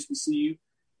Georgia HBCU,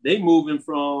 they moving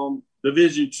from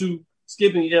Division II,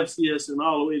 skipping FCS and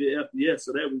all the way to FBS.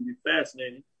 So that would be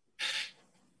fascinating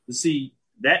to see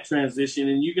that transition.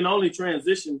 And you can only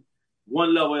transition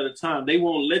one level at a time. They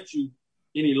won't let you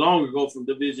any longer go from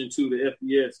Division II to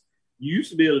FBS. You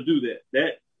used to be able to do that.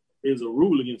 That is a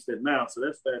rule against that now. So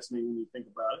that's fascinating when you think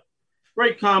about it.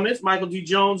 Great comments. Michael D.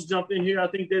 Jones jumped in here. I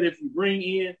think that if you bring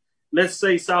in, let's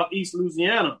say, Southeast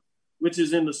Louisiana, which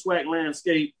is in the SWAC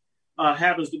landscape,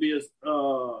 happens to be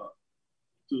to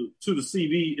the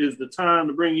CV, is the time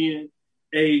to bring in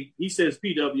he says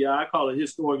PWI, I call it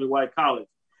historically white college.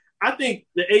 I think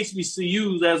the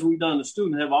HBCUs, as we've done the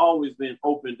student, have always been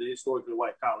open to historically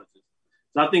white colleges.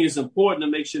 So I think it's important to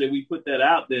make sure that we put that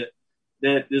out there,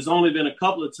 that there's only been a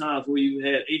couple of times where you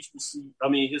had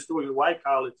historically white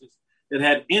colleges that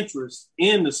had interest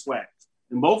in the SWAC.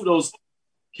 In both of those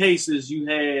cases, you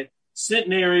had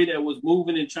Centenary that was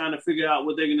moving and trying to figure out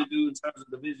what they're going to do in terms of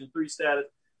Division III status.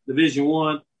 Division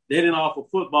I, they didn't offer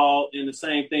football, and the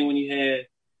same thing when you had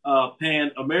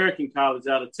Pan American College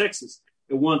out of Texas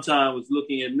at one time was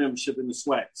looking at membership in the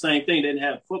SWAC. Same thing, they didn't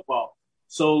have football.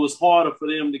 So it was harder for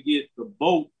them to get the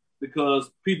vote because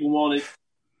people wanted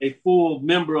a full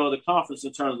member of the conference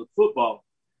in terms of football.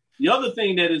 The other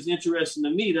thing that is interesting to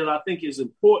me that I think is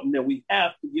important that we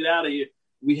have to get out of here,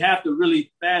 we have to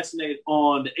really fascinate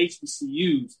on the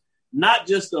HBCUs, not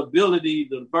just the ability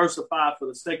to diversify for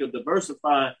the sake of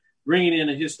diversifying, bringing in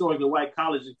a historically white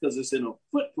college because it's in a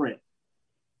footprint.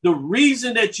 The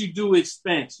reason that you do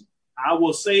expansion, I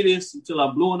will say this until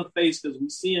I'm blue in the face because we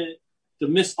see it, to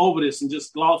miss over this and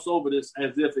just gloss over this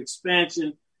as if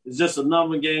expansion is just a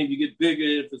number game. You get bigger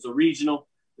if it's a regional.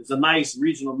 It's a nice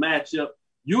regional matchup.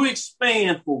 You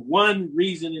expand for one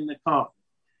reason in the conference.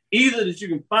 Either that you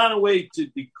can find a way to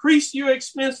decrease your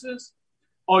expenses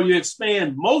or you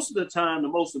expand most of the time. The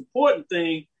most important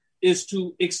thing is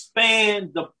to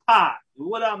expand the pot. And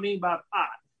what I mean by pot,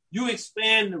 you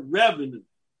expand the revenue.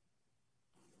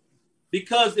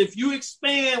 Because if you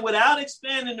expand without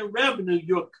expanding the revenue,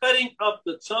 you're cutting up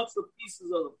the chunks of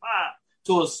pieces of the pie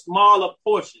to a smaller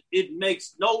portion. It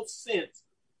makes no sense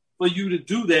for you to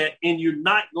do that, and you're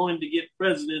not going to get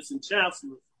presidents and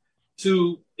chancellors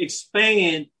to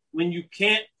expand when you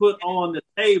can't put on the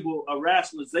table a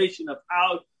rationalization of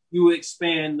how you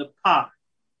expand the pie.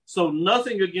 So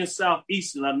nothing against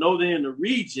Southeastern. I know they're in the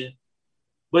region,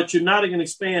 but you're not going to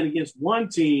expand against one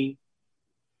team.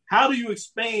 How do you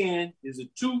expand? Is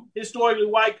it two historically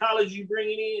white colleges you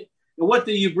bringing in? And what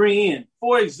do you bring in?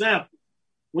 For example,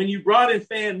 when you brought in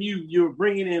FAMU, you were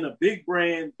bringing in a big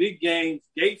brand, big games.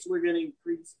 Gates were going to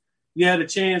increase. You had a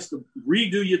chance to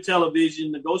redo your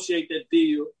television, negotiate that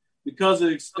deal. Because of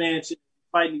expansion,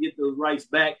 fighting to get those rights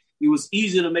back, it was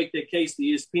easy to make that case to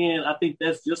ESPN. I think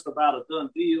that's just about a done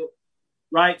deal,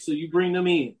 right? So you bring them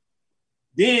in.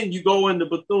 Then you go into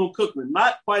Bethune-Cookman,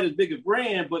 not quite as big a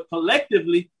brand, but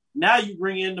collectively, now you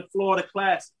bring in the Florida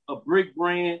Classic, a brick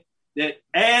brand that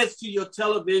adds to your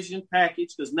television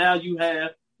package because now you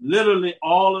have literally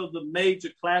all of the major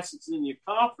classics in your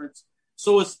conference.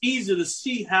 So it's easy to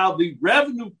see how the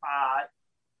revenue pie,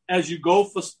 as you go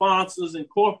for sponsors and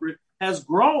corporate, has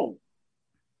grown.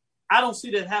 I don't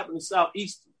see that happen in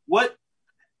Southeastern. What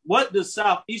does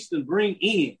Southeastern bring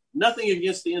in? Nothing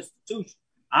against the institution.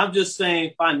 I'm just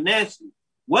saying financially,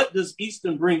 what does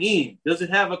Eastern bring in? Does it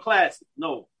have a classic?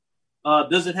 No.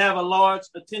 Does it have a large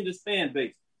attendance fan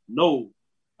base? No.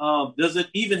 Does it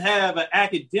even have an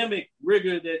academic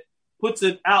rigor that puts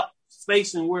it out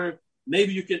spacing where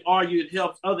maybe you can argue it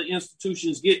helps other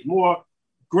institutions get more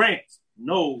grants?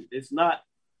 No, it's not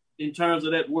in terms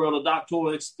of that world of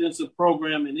doctoral extensive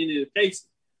program in any of the cases.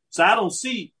 So I don't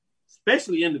see,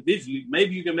 especially individually,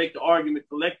 maybe you can make the argument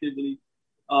collectively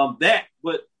that,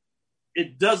 but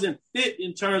it doesn't fit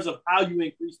in terms of how you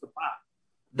increase the pie.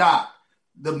 Doc,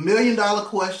 the $1 million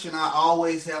question I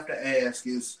always have to ask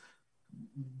is,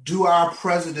 do our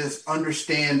presidents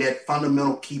understand that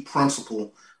fundamental key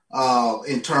principle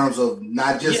in terms of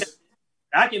not just...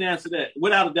 Yeah, I can answer that.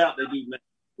 Without a doubt, they do, man.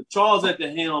 But Charles at the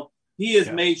helm, he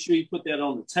has made sure he put that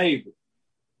on the table.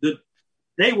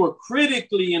 They were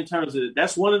critically in terms of it.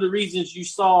 That's one of the reasons you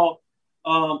saw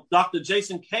Dr.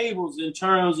 Jason Cables in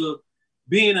terms of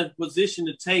being in a position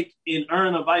to take and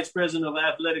earn a vice president of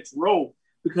athletics role,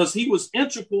 because he was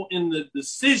integral in the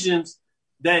decisions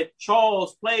that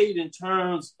Charles played in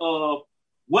terms of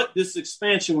what this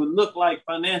expansion would look like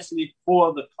financially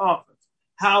for the conference,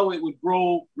 how it would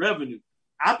grow revenue.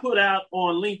 I put out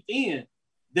on LinkedIn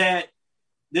that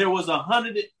there was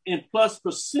 100% plus,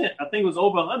 I think it was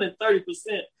over 130%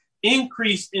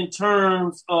 increase in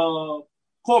terms of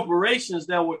corporations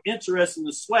that were interested in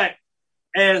the SWAC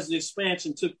as the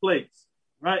expansion took place,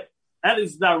 right? That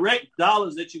is direct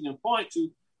dollars that you can point to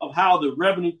of how the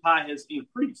revenue pie has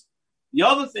increased. The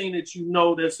other thing that you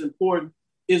know that's important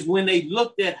is when they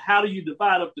looked at how do you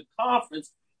divide up the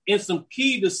conference, and some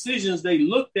key decisions they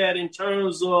looked at in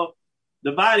terms of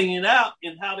dividing it out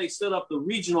and how they set up the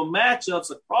regional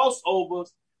matchups or crossovers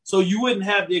so you wouldn't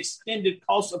have the extended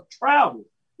cost of travel.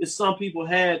 If some people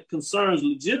had concerns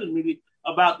legitimately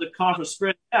about the conference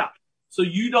spread out. So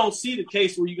you don't see the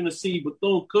case where you're going to see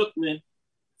Bethune-Cookman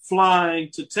flying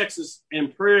to Texas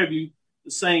and Prairie View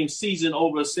the same season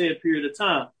over a said period of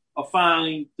time, or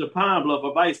flying to Pine Bluff,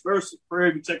 or vice versa,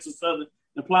 Prairie View, Texas Southern,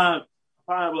 and Pine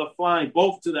Bluff flying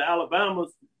both to the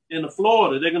Alabamas and the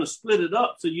Florida. They're going to split it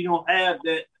up so you don't have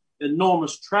that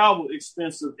enormous travel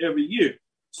expense of every year.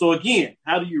 So again,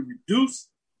 how do you reduce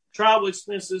travel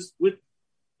expenses with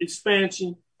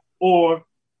expansion, or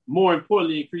more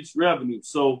importantly, increase revenue?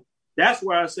 So that's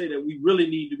where I say that we really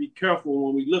need to be careful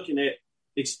when we're looking at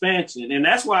expansion. And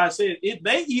that's why I said it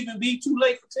may even be too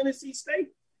late for Tennessee State.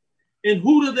 And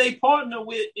who do they partner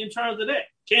with in terms of that?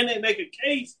 Can they make a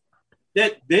case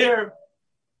that their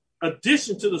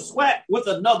addition to the SWAC with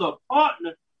another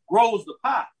partner grows the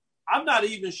pie? I'm not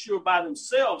even sure by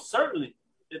themselves, certainly,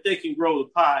 that they can grow the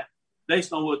pie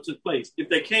based on what took place. If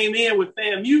they came in with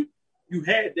FAMU, you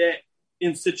had that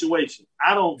in situation.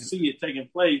 I don't see it taking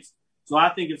place. So I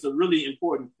think it's a really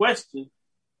important question.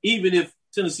 Even if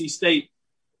Tennessee State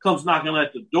comes knocking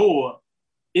at the door,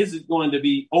 is it going to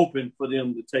be open for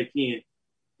them to take in?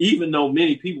 Even though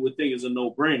many people would think it's a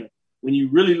no-brainer. When you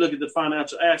really look at the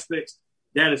financial aspects,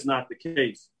 that is not the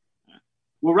case.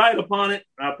 We're right upon it.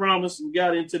 I promise we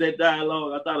got into that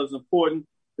dialogue. I thought it was important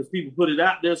because people put it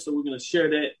out there. So we're going to share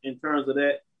that in terms of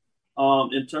that,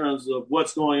 in terms of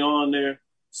what's going on there.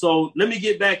 So let me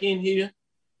get back in here,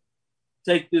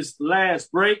 take this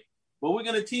last break, but we're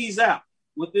going to tease out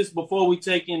with this before we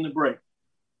take in the break.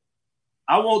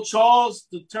 I want Charles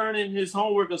to turn in his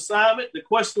homework assignment. The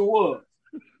question was,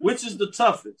 Which is the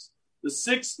toughest? The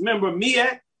 6-member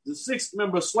MEAC, the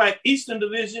 6-member SWAC Eastern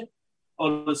Division,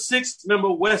 or the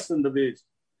 6-member Western Division?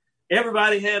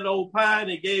 Everybody had an opine.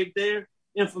 They gave their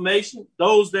information.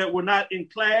 Those that were not in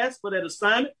class for that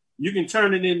assignment, you can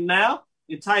turn it in now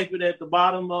and type it at the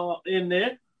bottom in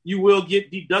there. You will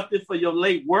get deducted for your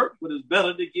late work, but it's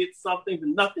better to get something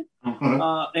than nothing.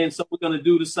 And so we're going to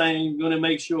do the same. We're going to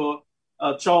make sure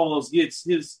Charles gets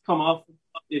his come off,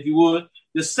 if you would.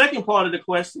 The second part of the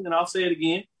question, and I'll say it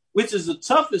again, which is the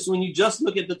toughest when you just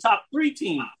look at the top 3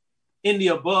 teams in the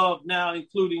above now,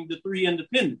 including the 3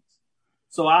 independents.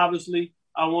 So obviously,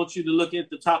 I want you to look at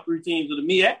the top 3 teams of the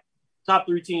MEAC, top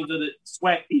 3 teams of the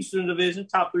SWAC Eastern Division,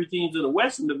 top 3 teams of the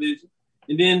Western Division,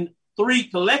 and then 3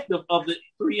 collective of the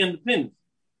 3 independents.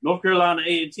 North Carolina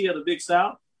A&T of the Big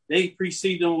South, they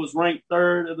preseason was ranked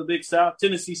 3rd of the Big South.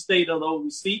 Tennessee State of the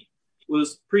OVC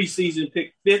was preseason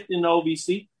picked 5th in the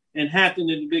OVC, and Hampton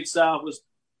in the Big South was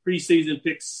preseason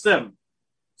picked 7th.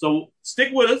 So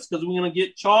stick with us because we're going to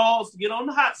get Charles to get on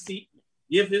the hot seat,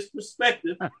 give his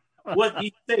perspective, what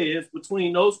he says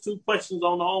between those 2 questions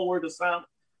on the homework assignment.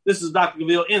 This is Dr.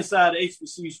 Cavill inside the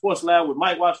HBCU Sports Lab with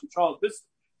Mike Watson, Charles Biscuit.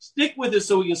 Stick with it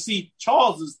so we can see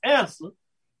Charles's answer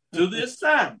to this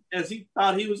time, as he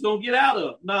thought he was going to get out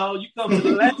of. No, you come to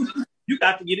the last, you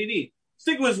got to get it in.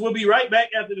 Stick with us. We'll be right back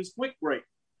after this quick break.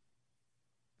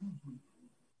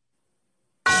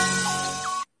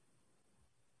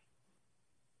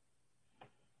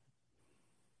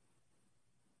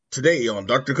 Today on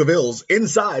Dr. Cavill's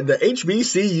Inside the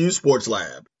HBCU Sports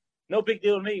Lab. No big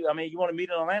deal to me. I mean, you want to meet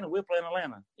in Atlanta? We'll play in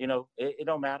Atlanta. You know, it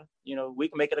don't matter. You know, we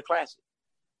can make it a classic.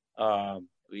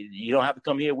 You don't have to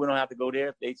come here. We don't have to go there.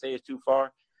 If they say it's too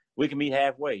far, we can meet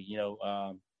halfway. You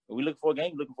know, we looking for a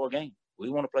game. Looking for a game. We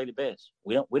want to play the best.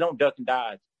 We don't duck and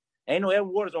dodge. Ain't no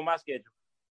Evan Waters on my schedule.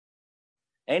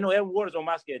 Ain't no Evan Waters on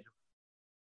my schedule.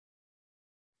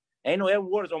 Ain't no Evan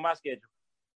Waters on my schedule.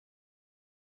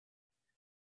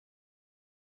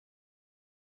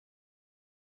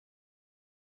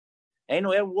 Ain't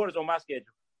no Evan Waters on my schedule.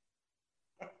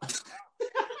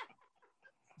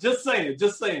 Just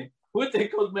saying. With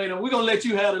that, Coach Maynard, we're going to let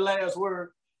you have the last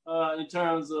word in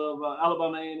terms of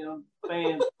Alabama A&M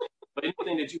fans. But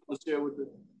anything that you want to share with the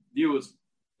viewers,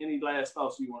 any last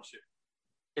thoughts you want to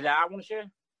share? That I want to share?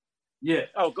 Yeah.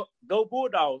 Oh, go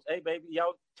Bulldogs. Hey, baby,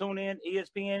 y'all tune in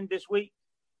ESPN this week,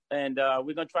 and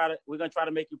we're gonna try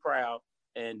to make you proud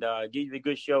and give you the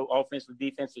good show, offensive,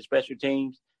 defensive, special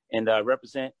teams, and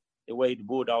represent the way the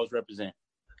Bulldogs represent.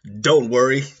 Don't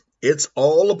worry, it's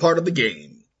all a part of the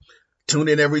game. Tune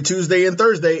in every Tuesday and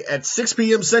Thursday at 6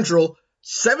 p.m. Central,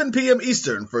 7 p.m.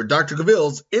 Eastern for Dr.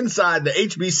 Cavill's Inside the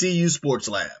HBCU Sports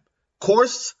Lab.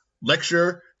 Course,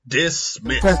 lecture,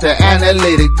 dismissed. Test the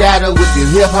analytic data with your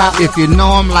hip-hop. If you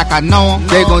know them like I know them,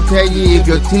 they gon' tell you if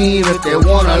your team, if they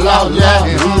want to lose,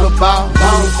 and who the ball.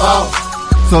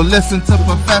 So listen to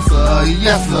Professor,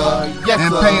 yes sir,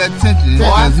 and pay attention,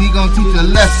 cause he gon' teach a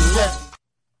lesson.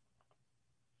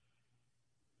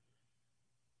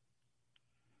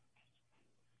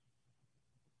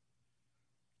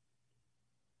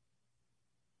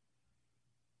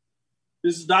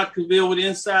 This is Dr. Cavill with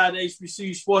Inside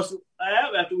HBCU Sports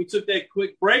Lab. After we took that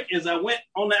quick break, as I went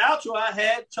on the outro, I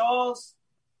had Charles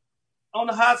on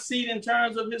the hot seat in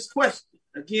terms of his question.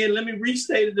 Again, let me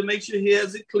restate it to make sure he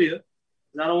has it clear.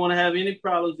 I don't want to have any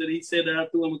problems that he said that I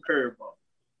threw him a curveball.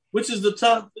 Which is the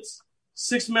toughest?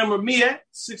 6-member MEAC,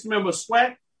 6-member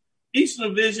SWAC, Eastern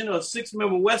Division, or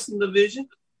 6-member Western Division.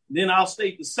 Then I'll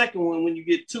state the second one when you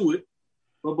get to it.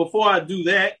 But before I do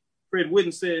that, Fred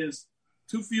Whitten says,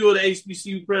 too few of the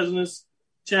HBCU presidents,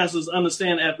 chancellors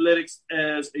understand athletics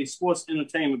as a sports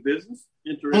entertainment business.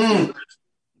 Interesting.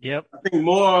 Yep. I think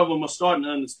more of them are starting to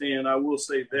understand. I will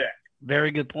say that.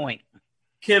 Very good point.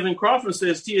 Kevin Crawford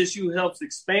says TSU helps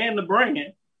expand the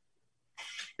brand.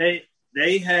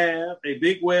 They have a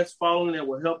Big West following that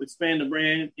will help expand the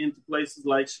brand into places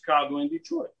like Chicago and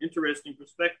Detroit. Interesting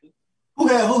perspective. Who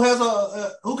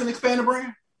can expand the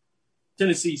brand?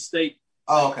 Tennessee State.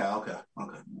 Oh, okay.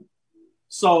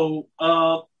 So,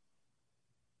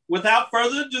 without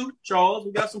further ado, Charles,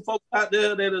 we got some folks out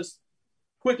there that is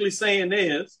quickly saying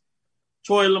theirs.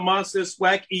 Troy Lamont says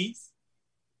SWAC East.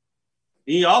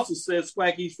 He also says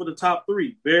SWAC East for the top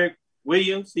 3. Barrett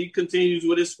Williams, he continues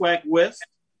with his SWAC West.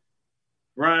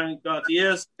 Brian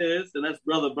Gauthier says, and that's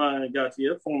brother Brian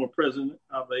Gauthier, former president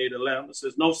of Atlanta,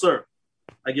 says, no, sir.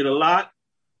 I get a lot.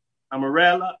 I'm a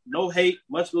rattler. No hate.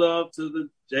 Much love to the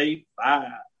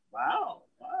J5. Wow.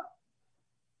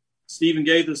 Stephen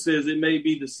Gaither says it may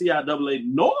be the CIAA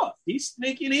North. He's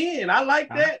sneaking in. I like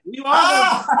that. We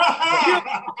all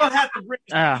gonna have to bring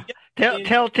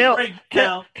Tell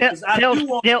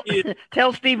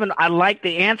Stephen I like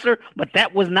the answer, but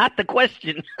that was not the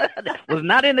question. That was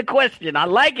not in the question. I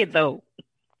like it though.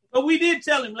 But we did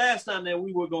tell him last time that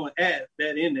we were going to add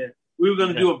that in there. We were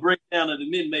going to do a breakdown of the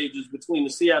mid-majors between the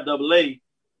CIAA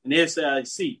and the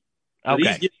SIC. But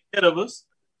he's getting ahead of us.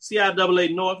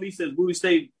 CIAA North, he says Bowie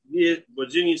State,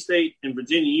 Virginia State, and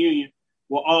Virginia Union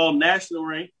were all national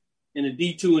ranked in the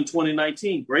D2 in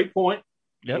 2019. Great point.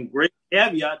 Yep. And great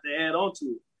caveat to add on to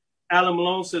it. Alan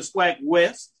Malone says SWAC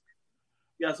West.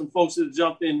 Got some folks that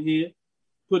jumped in here,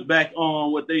 put back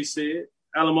on what they said.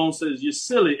 Alan Malone says, you're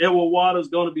silly. Edward Water's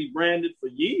going to be branded for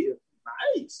years.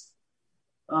 Nice.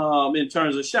 In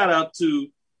terms of shout out to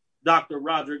Dr.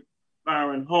 Roderick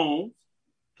Byron Holmes,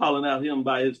 calling out him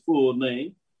by his full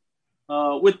name.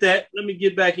 With that, let me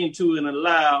get back into it and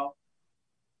allow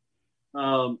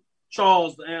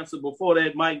Charles to answer. Before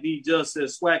that, Mike D. just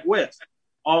says SWAC West,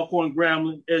 Alcorn,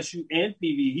 Grambling, SU, and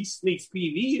PV. He sneaks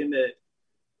PV in that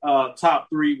top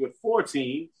three with 4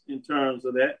 teams in terms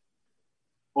of that.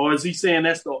 Or is he saying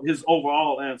that's his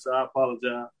overall answer? I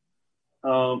apologize.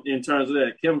 In terms of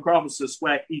that, Kevin Crawford says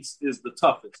SWAC East is the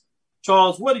toughest.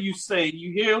 Charles, what do you say?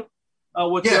 You hear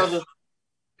what the other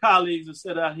colleagues have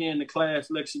said out here in the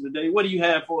class lecture today? What do you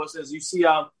have for us as you see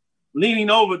I'm leaning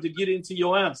over to get into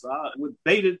your answer? With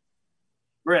bated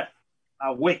breath,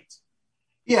 I wait.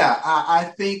 Yeah, I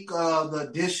think the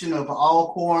addition of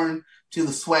Alcorn to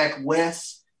the SWAC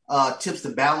West tips the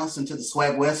balance into the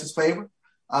SWAC West's favor.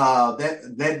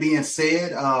 That being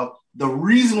said, the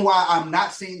reason why I'm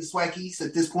not seeing the SWAC East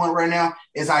at this point right now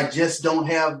is I just don't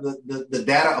have the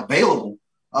data available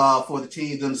for the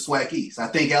teams in the SWAC East. I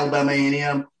think Alabama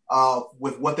A&M,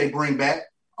 with what they bring back,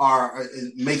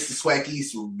 makes the SWAC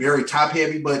East very top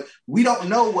heavy. But we don't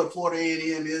know what Florida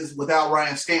A&M is without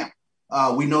Ryan Stamp.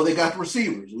 We know they got the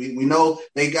receivers. We know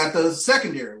they got the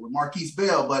secondary with Marquise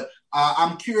Bell. But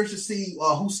I'm curious to see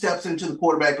who steps into the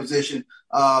quarterback position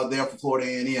there for Florida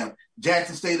A&M.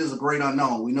 Jackson State is a great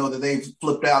unknown. We know that they've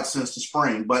flipped out since the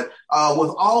spring. But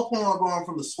with Alcorn going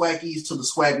from the SWAC East to the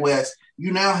SWAC West,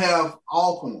 you now have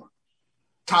Alcorn,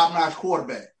 top-notch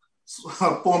quarterback,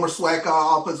 former SWAC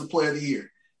Offensive Player of the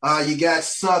Year. You got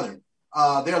Southern.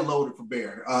 They're loaded for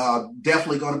bear.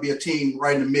 Definitely going to be a team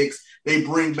right in the mix. They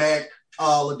bring back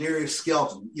Ladarius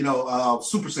Skelton,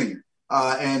 super senior,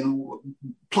 and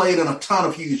played in a ton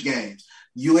of huge games.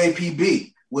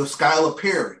 UAPB with Skylar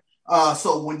Perry.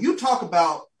 So when you talk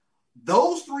about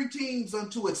those 3 teams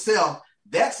unto itself,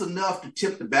 that's enough to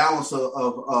tip the balance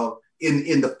of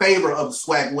in the favor of the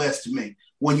SWAC West to me.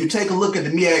 When you take a look at the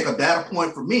MEAC, a data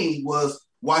point for me was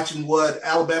watching what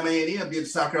Alabama A&M did to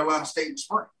South Carolina State in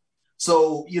spring.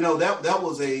 So, that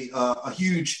was a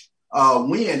huge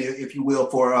win, if you will,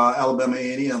 for Alabama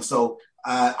A&M. So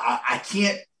I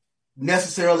can't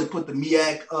necessarily put the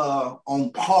MEAC on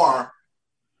par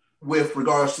with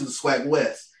regards to the SWAC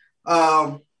West.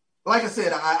 Like I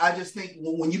said, I just think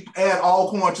when you add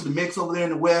Alcorn to the mix over there in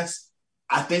the West,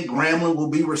 I think Grambling will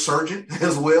be resurgent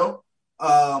as well.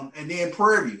 And then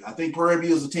Prairie View. I think Prairie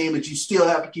View is a team that you still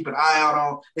have to keep an eye out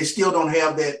on. They still don't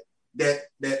have that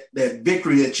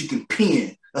victory that you can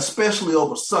pin, especially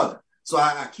over Southern. So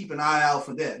I keep an eye out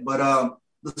for that. But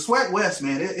the SWAC West,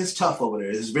 man, it's tough over there.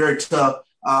 It's very tough.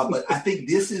 But I think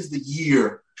this is the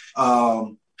year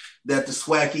that the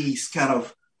SWAC East kind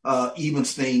of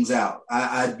evens things out.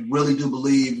 I really do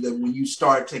believe that when you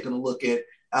start taking a look at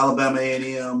Alabama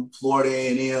A&M, Florida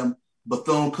A&M,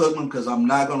 Bethune-Cookman, because I'm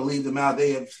not going to leave them out.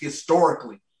 They have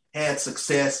historically had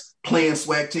success playing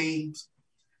SWAC teams.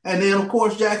 And then, of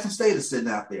course, Jackson State is sitting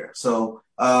out there. So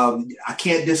I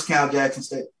can't discount Jackson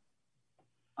State.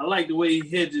 I like the way he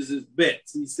hedges his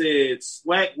bets. He said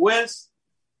SWAC West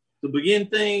to begin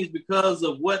things because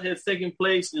of what has taken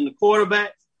place in the quarterbacks.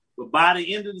 But by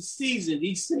the end of the season,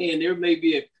 he's saying there may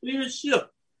be a clear shift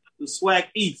to SWAC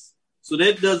East. So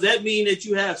does that mean that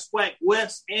you have SWAC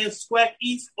West and SWAC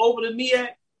East over the MEAC?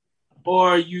 Or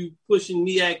are you pushing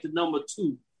MEAC to number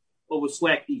 2 over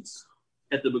SWAC East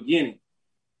at the beginning?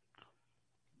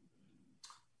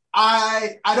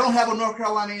 I don't have a North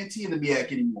Carolina A&T in the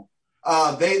MEAC anymore.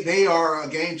 They are a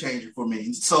game changer for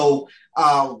me. So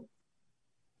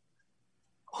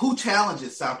who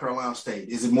challenges South Carolina State?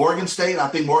 Is it Morgan State? I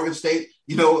think Morgan State,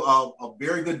 a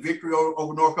very good victory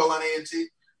over North Carolina A&T.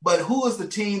 But who is the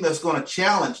team that's going to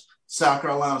challenge South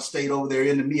Carolina State over there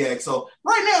in the MEAC? So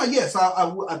right now, yes,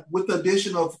 I with the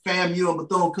addition of FAMU and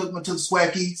Bethune-Cookman to the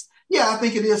SWAC East, I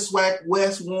think it is SWAC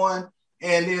West 1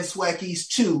 and then SWAC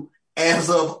East 2 as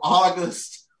of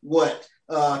August,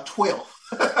 12th.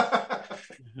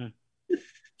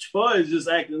 Troy is just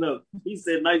acting up. He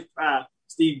said, nice try.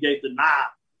 Steve gave the nod.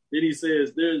 Then he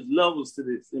says, there's levels to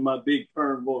this in my big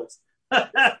firm voice.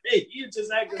 You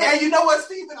just acting Hey, you know what,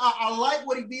 Stephen? I like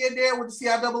what he did there with the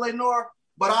CIAA North,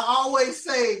 but I always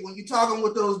say when you're talking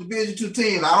with those Division II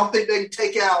teams, I don't think they can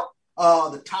take out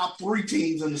the top 3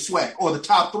 teams in the SWAC or the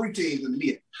top 3 teams in the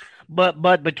MEAC.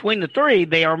 But between the 3,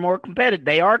 they are more competitive.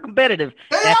 They are competitive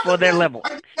for their level.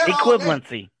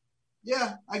 Equivalency.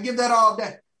 Yeah, I give that all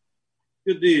day.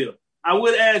 Good deal. I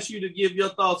would ask you to give your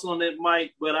thoughts on that,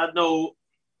 Mike, but I know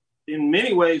in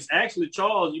many ways, actually,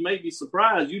 Charles, you may be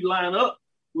surprised. You line up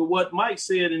with what Mike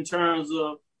said in terms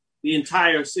of the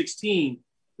entire 16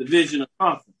 division of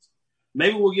conference.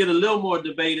 Maybe we'll get a little more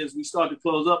debate as we start to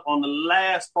close up on the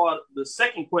last part, the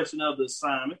second question of the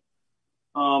assignment.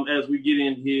 As we get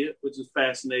in here, which is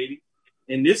fascinating.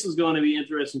 And this is going to be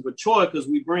interesting for Troy because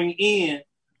we bring in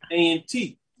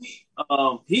A&T.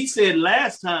 He said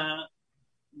last time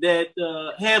that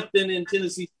Hampton and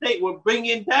Tennessee State were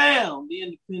bringing down the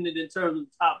independent in terms of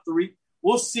the top 3.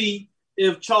 We'll see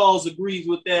if Charles agrees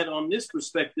with that on this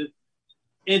perspective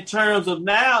in terms of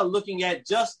now looking at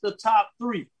just the top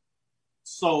 3.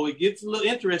 So it gets a little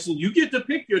interesting. You get to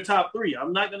pick your top 3.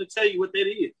 I'm not going to tell you what that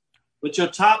is, but your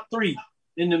top 3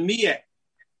 in the MEAC.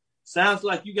 Sounds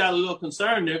like you got a little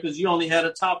concern there because you only had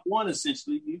a top 1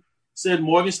 essentially. You said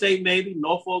Morgan State maybe,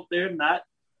 Norfolk there, not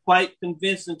quite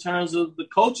convinced in terms of the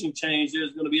coaching change.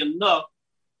 There's going to be enough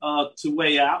to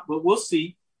weigh out, but we'll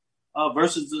see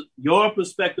versus your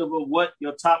perspective of what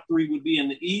your top 3 would be in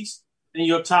the East and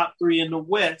your top 3 in the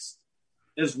West,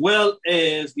 as well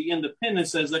as the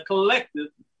independents as a collective,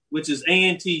 which is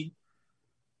A&T,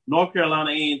 North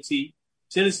Carolina A&T,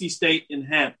 Tennessee State, and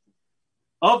Hampton.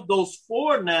 Of those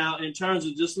 4 now, in terms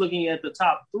of just looking at the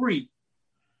top 3,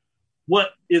 what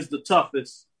is the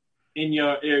toughest in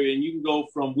your area? And you can go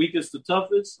from weakest to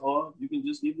toughest, or you can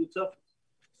just give the toughest.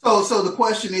 So the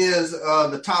question is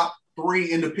the top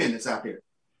 3 independents out there.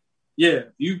 Yeah,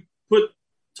 you put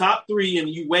top 3 and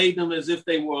you weigh them as if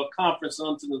they were a conference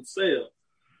unto themselves.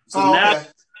 So now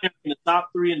in the top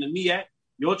 3 in the MEAC,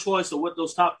 your choice of what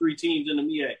those top 3 teams in the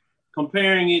MEAC,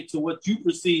 comparing it to what you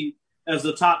perceive as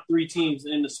the top 3 teams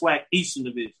in the SWAC Eastern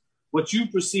Division, what you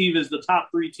perceive as the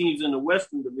top 3 teams in the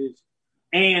Western Division,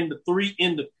 and the 3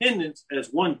 independents as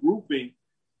one grouping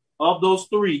of those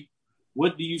 3,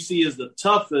 what do you see as the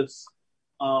toughest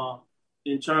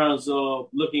in terms of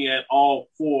looking at all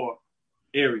 4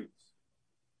 areas?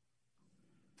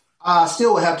 I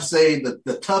still would have to say that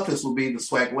the toughest will be the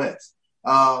SWAC West.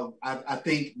 I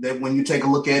think that when you take a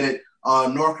look at it,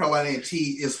 North Carolina A&T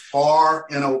is far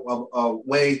in a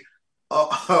way.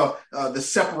 The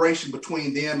separation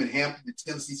between them and Hampton and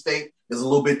Tennessee State is a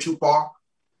little bit too far.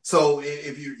 So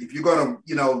if you're going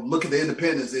to look at the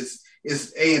independents,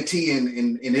 it's A&T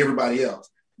and everybody else.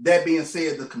 That being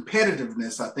said, the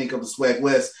competitiveness I think of the SWAC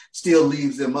West still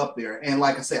leaves them up there. And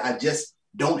like I said, I just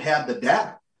don't have the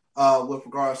data with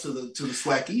regards to the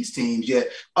SWAC East teams yet,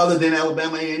 other than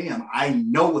Alabama A&M. I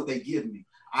know what they give me.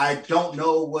 I don't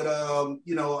know what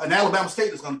an Alabama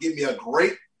State is going to give me a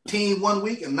great team one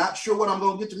week and not sure what I'm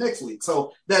going to get to next week.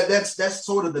 So that's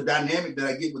sort of the dynamic that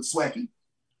I get with SWAC.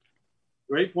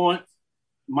 Great point.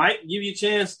 Mike, give you a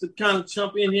chance to kind of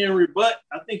jump in here and rebut.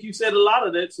 I think you said a lot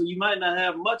of that, so you might not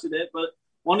have much of that, but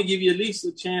want to give you at least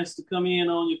a chance to come in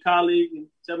on your colleague and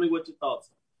tell me what your thoughts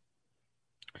are.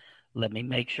 Let me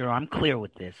make sure I'm clear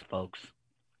with this, folks.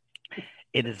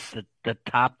 It is the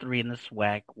top 3 in the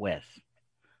SWAC West,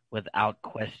 without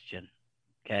question.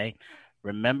 Okay?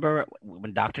 Remember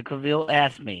when Dr. Cavill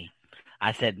asked me,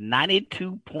 I said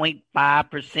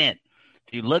 92.5%.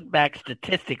 If you look back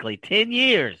statistically, 10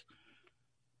 years,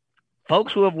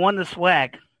 folks who have won the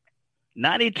SWAC,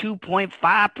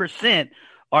 92.5%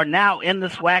 are now in the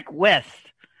SWAC West.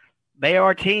 There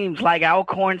are teams like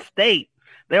Alcorn State.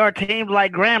 There are teams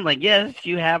like Grambling. Yes,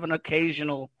 you have an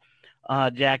occasional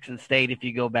Jackson State if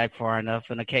you go back far enough,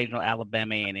 an occasional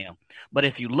Alabama A&M. But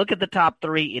if you look at the top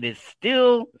 3, it is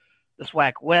still the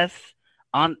SWAC West.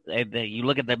 You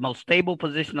look at the most stable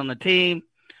position on the team.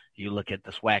 You look at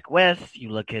the SWAC West. You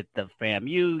look at the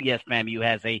FAMU. Yes, FAMU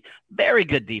has a very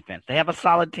good defense. They have a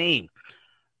solid team.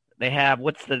 They have,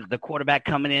 what's the quarterback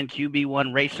coming in, QB1,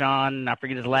 Rayshon, I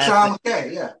forget his last name. Sean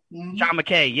McKay, yeah. Mm-hmm. Sean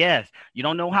McKay, yes. You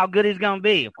don't know how good he's going to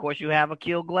be. Of course, you have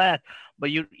Akil Glass,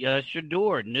 but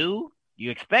Shador, new.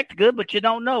 You expect good, but you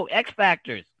don't know. X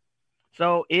factors.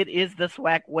 So it is the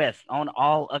SWAC West on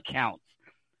all accounts.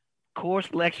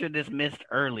 Course lecture dismissed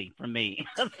early for me.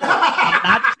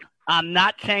 I'm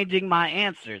not changing my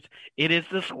answers. It is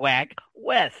the SWAC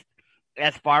West.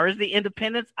 As far as the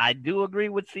independents, I do agree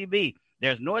with CB.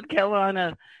 There's North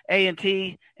Carolina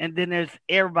A&T, and then there's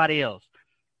everybody else.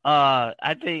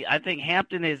 I think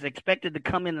Hampton is expected to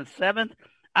come in the 7th.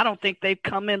 I don't think they've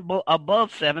come in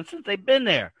above 7 since they've been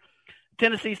there.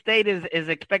 Tennessee State is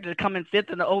expected to come in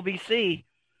 5th in the OVC.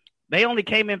 They only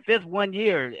came in 5th 1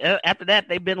 year. After that,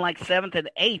 they've been like 7th and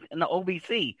 8th in the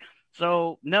OVC.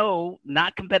 So, no,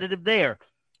 not competitive there.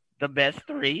 The best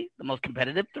 3, the most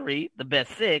competitive 3, the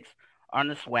best 6 are in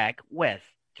the SWAC West.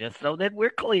 Just so that we're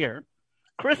clear,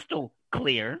 crystal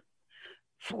clear,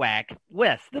 SWAC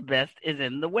West. The best is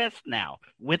in the West now.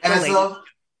 With the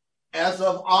as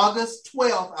of August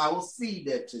 12th, I will see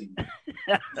that to you.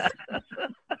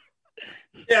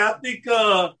 Yeah, I think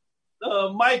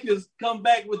Mike has come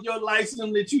back with your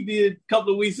license that you did a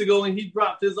couple of weeks ago, and he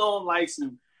dropped his own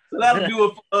license. So that'll do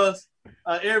it for us.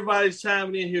 Everybody's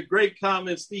chiming in here. Great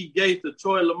comments, Steve Gaither,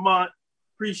 Troy Lamont.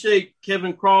 Appreciate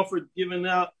Kevin Crawford giving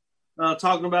out,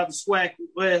 talking about the SWAC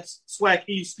West, SWAC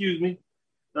East, excuse me.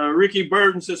 Ricky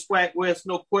Burton says SWAC West,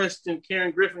 no question.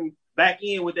 Karen Griffin back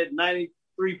in with that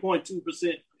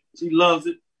 93.2%. She loves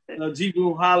it. G.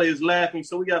 Boone Holly is laughing.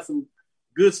 So we got some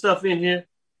good stuff in here.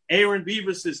 Aaron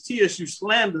Beaver says TSU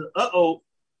slander.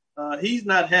 He's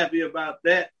not happy about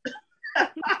that.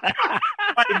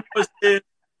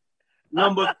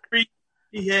 Number 3,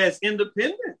 he has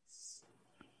Independence.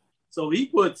 So he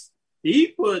puts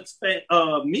MEAC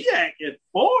at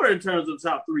 4 in terms of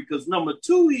top 3 because number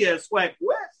 2 he has SWAC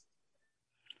West.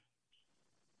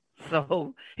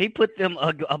 So he put them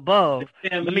above.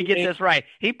 Let me get this right.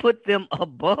 He put them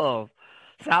above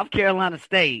South Carolina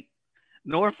State,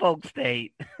 Norfolk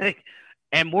State,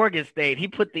 and Morgan State. He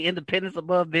put the Independents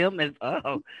above them. And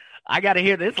I got to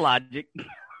hear this logic.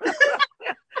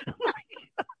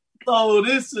 So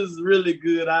this is really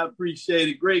good. I appreciate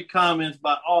it. Great comments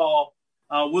by all.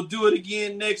 We'll do it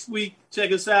again next week.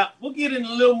 Check us out. We'll get in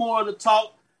a little more of the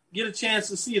talk, get a chance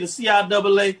to see the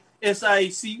CIAA,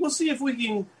 SIAC. We'll see if we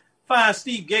can find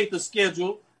Steve Gaither's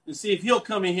schedule and see if he'll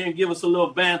come in here and give us a little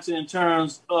banter in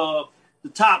terms of the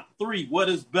top 3. What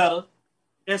is better?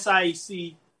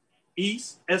 SIAC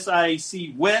East,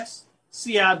 SIAC West,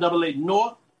 CIAA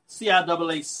North,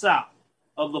 CIAA South.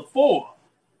 Of the 4,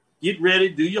 get ready,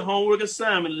 do your homework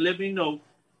assignment, and let me know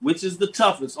which is the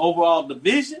toughest overall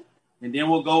division. And then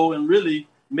we'll go and really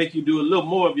make you do a little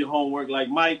more of your homework like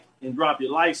Mike and drop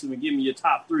your license and give me your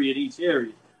top 3 in each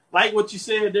area. Like what you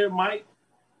said there, Mike.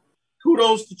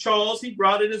 Kudos to Charles. He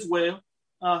brought it as well.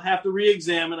 Have to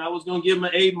re-examine. I was going to give him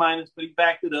an A-, but he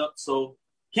backed it up. So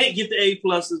can't get the A+.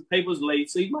 His paper's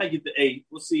late, so he might get the A.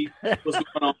 We'll see what's going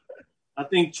on. I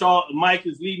think Mike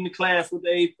is leading the class with the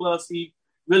A+. He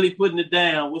really putting it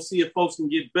down. We'll see if folks can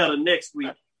get better next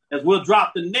week. As we'll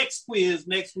drop the next quiz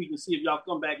next week and see if y'all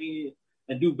come back in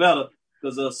and do better.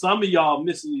 Because some of y'all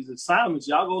missing these assignments.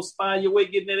 Y'all go find your way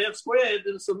getting that F²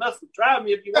 in the semester. Try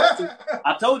me if you want to.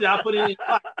 I told you I put it in.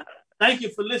 Thank you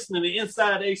for listening to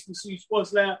Inside the HBCU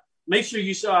Sports Lab. Make sure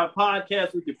you share our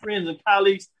podcast with your friends and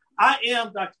colleagues. I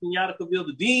am Dr. Kenyatta Cavill,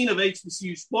 the Dean of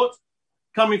HBCU Sports,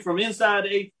 coming from Inside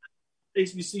the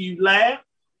HBCU Lab,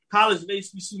 College of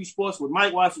HBCU Sports with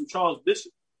Mike Watson, Charles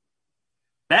Bishop.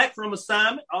 Back from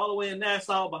assignment all the way in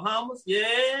Nassau, Bahamas.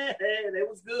 Yeah, that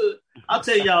was good. I'll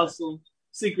tell y'all some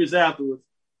secrets afterwards.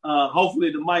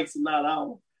 Hopefully the mics are not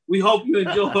on. We hope you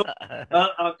enjoy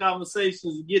our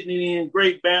conversations, getting it in.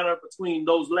 Great banner between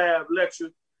those lab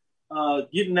lectures,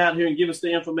 getting out here and giving us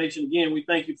the information. Again, we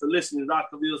thank you for listening to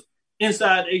Dr. Cavill's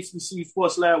Inside HBCU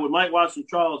Sports Lab with Mike Watson,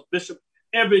 Charles Bishop,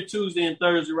 every Tuesday and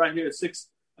Thursday right here at 6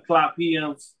 o'clock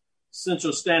p.m.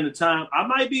 Central Standard Time. I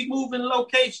might be moving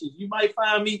locations. You might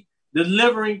find me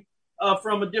delivering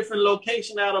from a different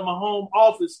location out of my home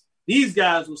office. These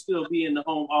guys will still be in the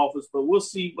home office, but we'll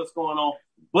see what's going on.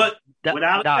 But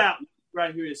without a doubt,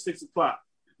 right here at 6 o'clock.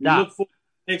 We look forward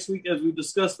to next week as we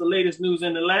discuss the latest news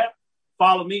in the lab.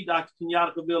 Follow me, Dr.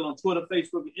 Kenyatta Cavill, on Twitter,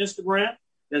 Facebook, and Instagram.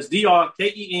 That's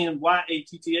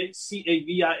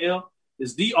DrKenyattaCavil.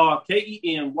 It's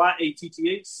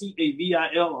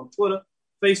DrKenyattaCavil on Twitter,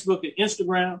 Facebook, and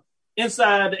Instagram.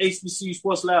 Inside the HBCU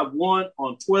Sports Lab 1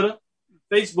 on Twitter,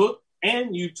 Facebook,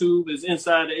 and YouTube is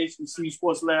Inside the HBCU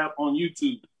Sports Lab on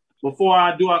YouTube. Before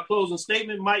I do our closing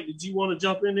statement, Mike, did you want to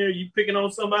jump in there? You picking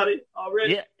on somebody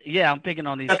already? Yeah, I'm picking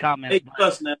on these comments.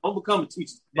 Now. Don't become a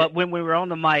teacher. But when we were on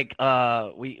the mic,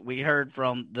 we heard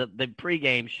from the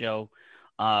pregame show.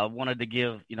 Wanted to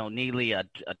give Neely a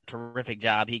terrific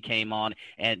job. He came on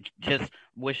and just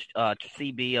wished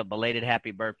CB a belated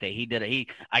happy birthday.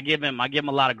 I give him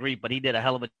a lot of grief, but he did a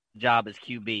hell of a job as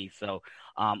QB. So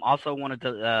also wanted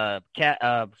to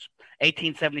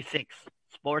 1876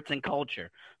 Sports and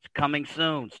Culture. It's coming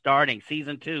soon, starting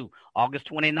season 2, August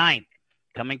 29th,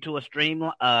 coming to a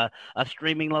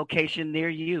streaming location near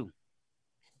you.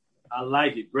 I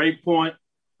like it. Great point.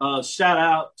 Shout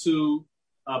out to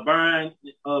Byron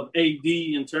of AD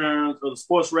in terms of the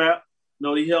sports rap.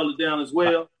 No, he held it down as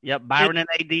well. Yep, Byron and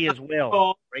AD as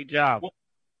well. Great job.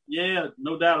 Yeah,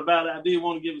 no doubt about it. I did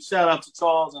want to give a shout out to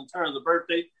Charles in terms of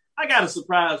birthday. I got a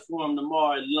surprise for him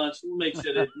tomorrow at lunch. We'll make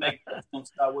sure that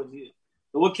start with him.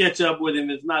 So we'll catch up with him.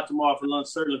 If not tomorrow for lunch,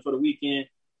 certainly for the weekend,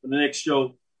 for the next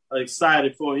show.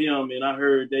 Excited for him, and I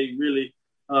heard they really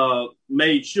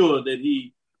made sure that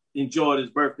he enjoyed his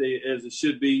birthday as it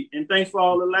should be. And thanks for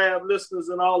all the live listeners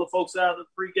and all the folks out of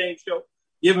the pregame show,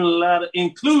 giving a lot of,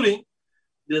 including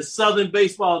the Southern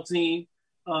baseball team,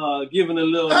 giving a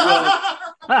little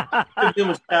give them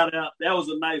a shout out. That was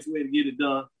a nice way to get it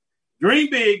done. Dream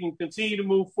big and continue to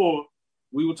move forward.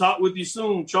 We will talk with you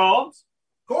soon, Charles.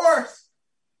 Of course.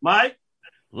 Mike.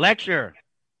 Lecture.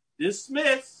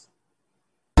 Dismiss.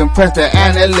 Compress the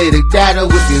analytic data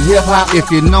with your hip hop.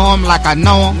 If you know them like I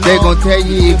know them, they gon' tell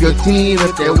you if your team,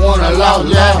 if they want a lot,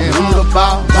 and who the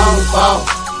ball.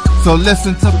 So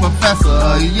listen to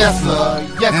Professor, yes sir,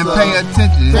 and pay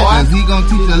attention, cause he gon'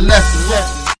 teach a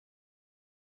lesson.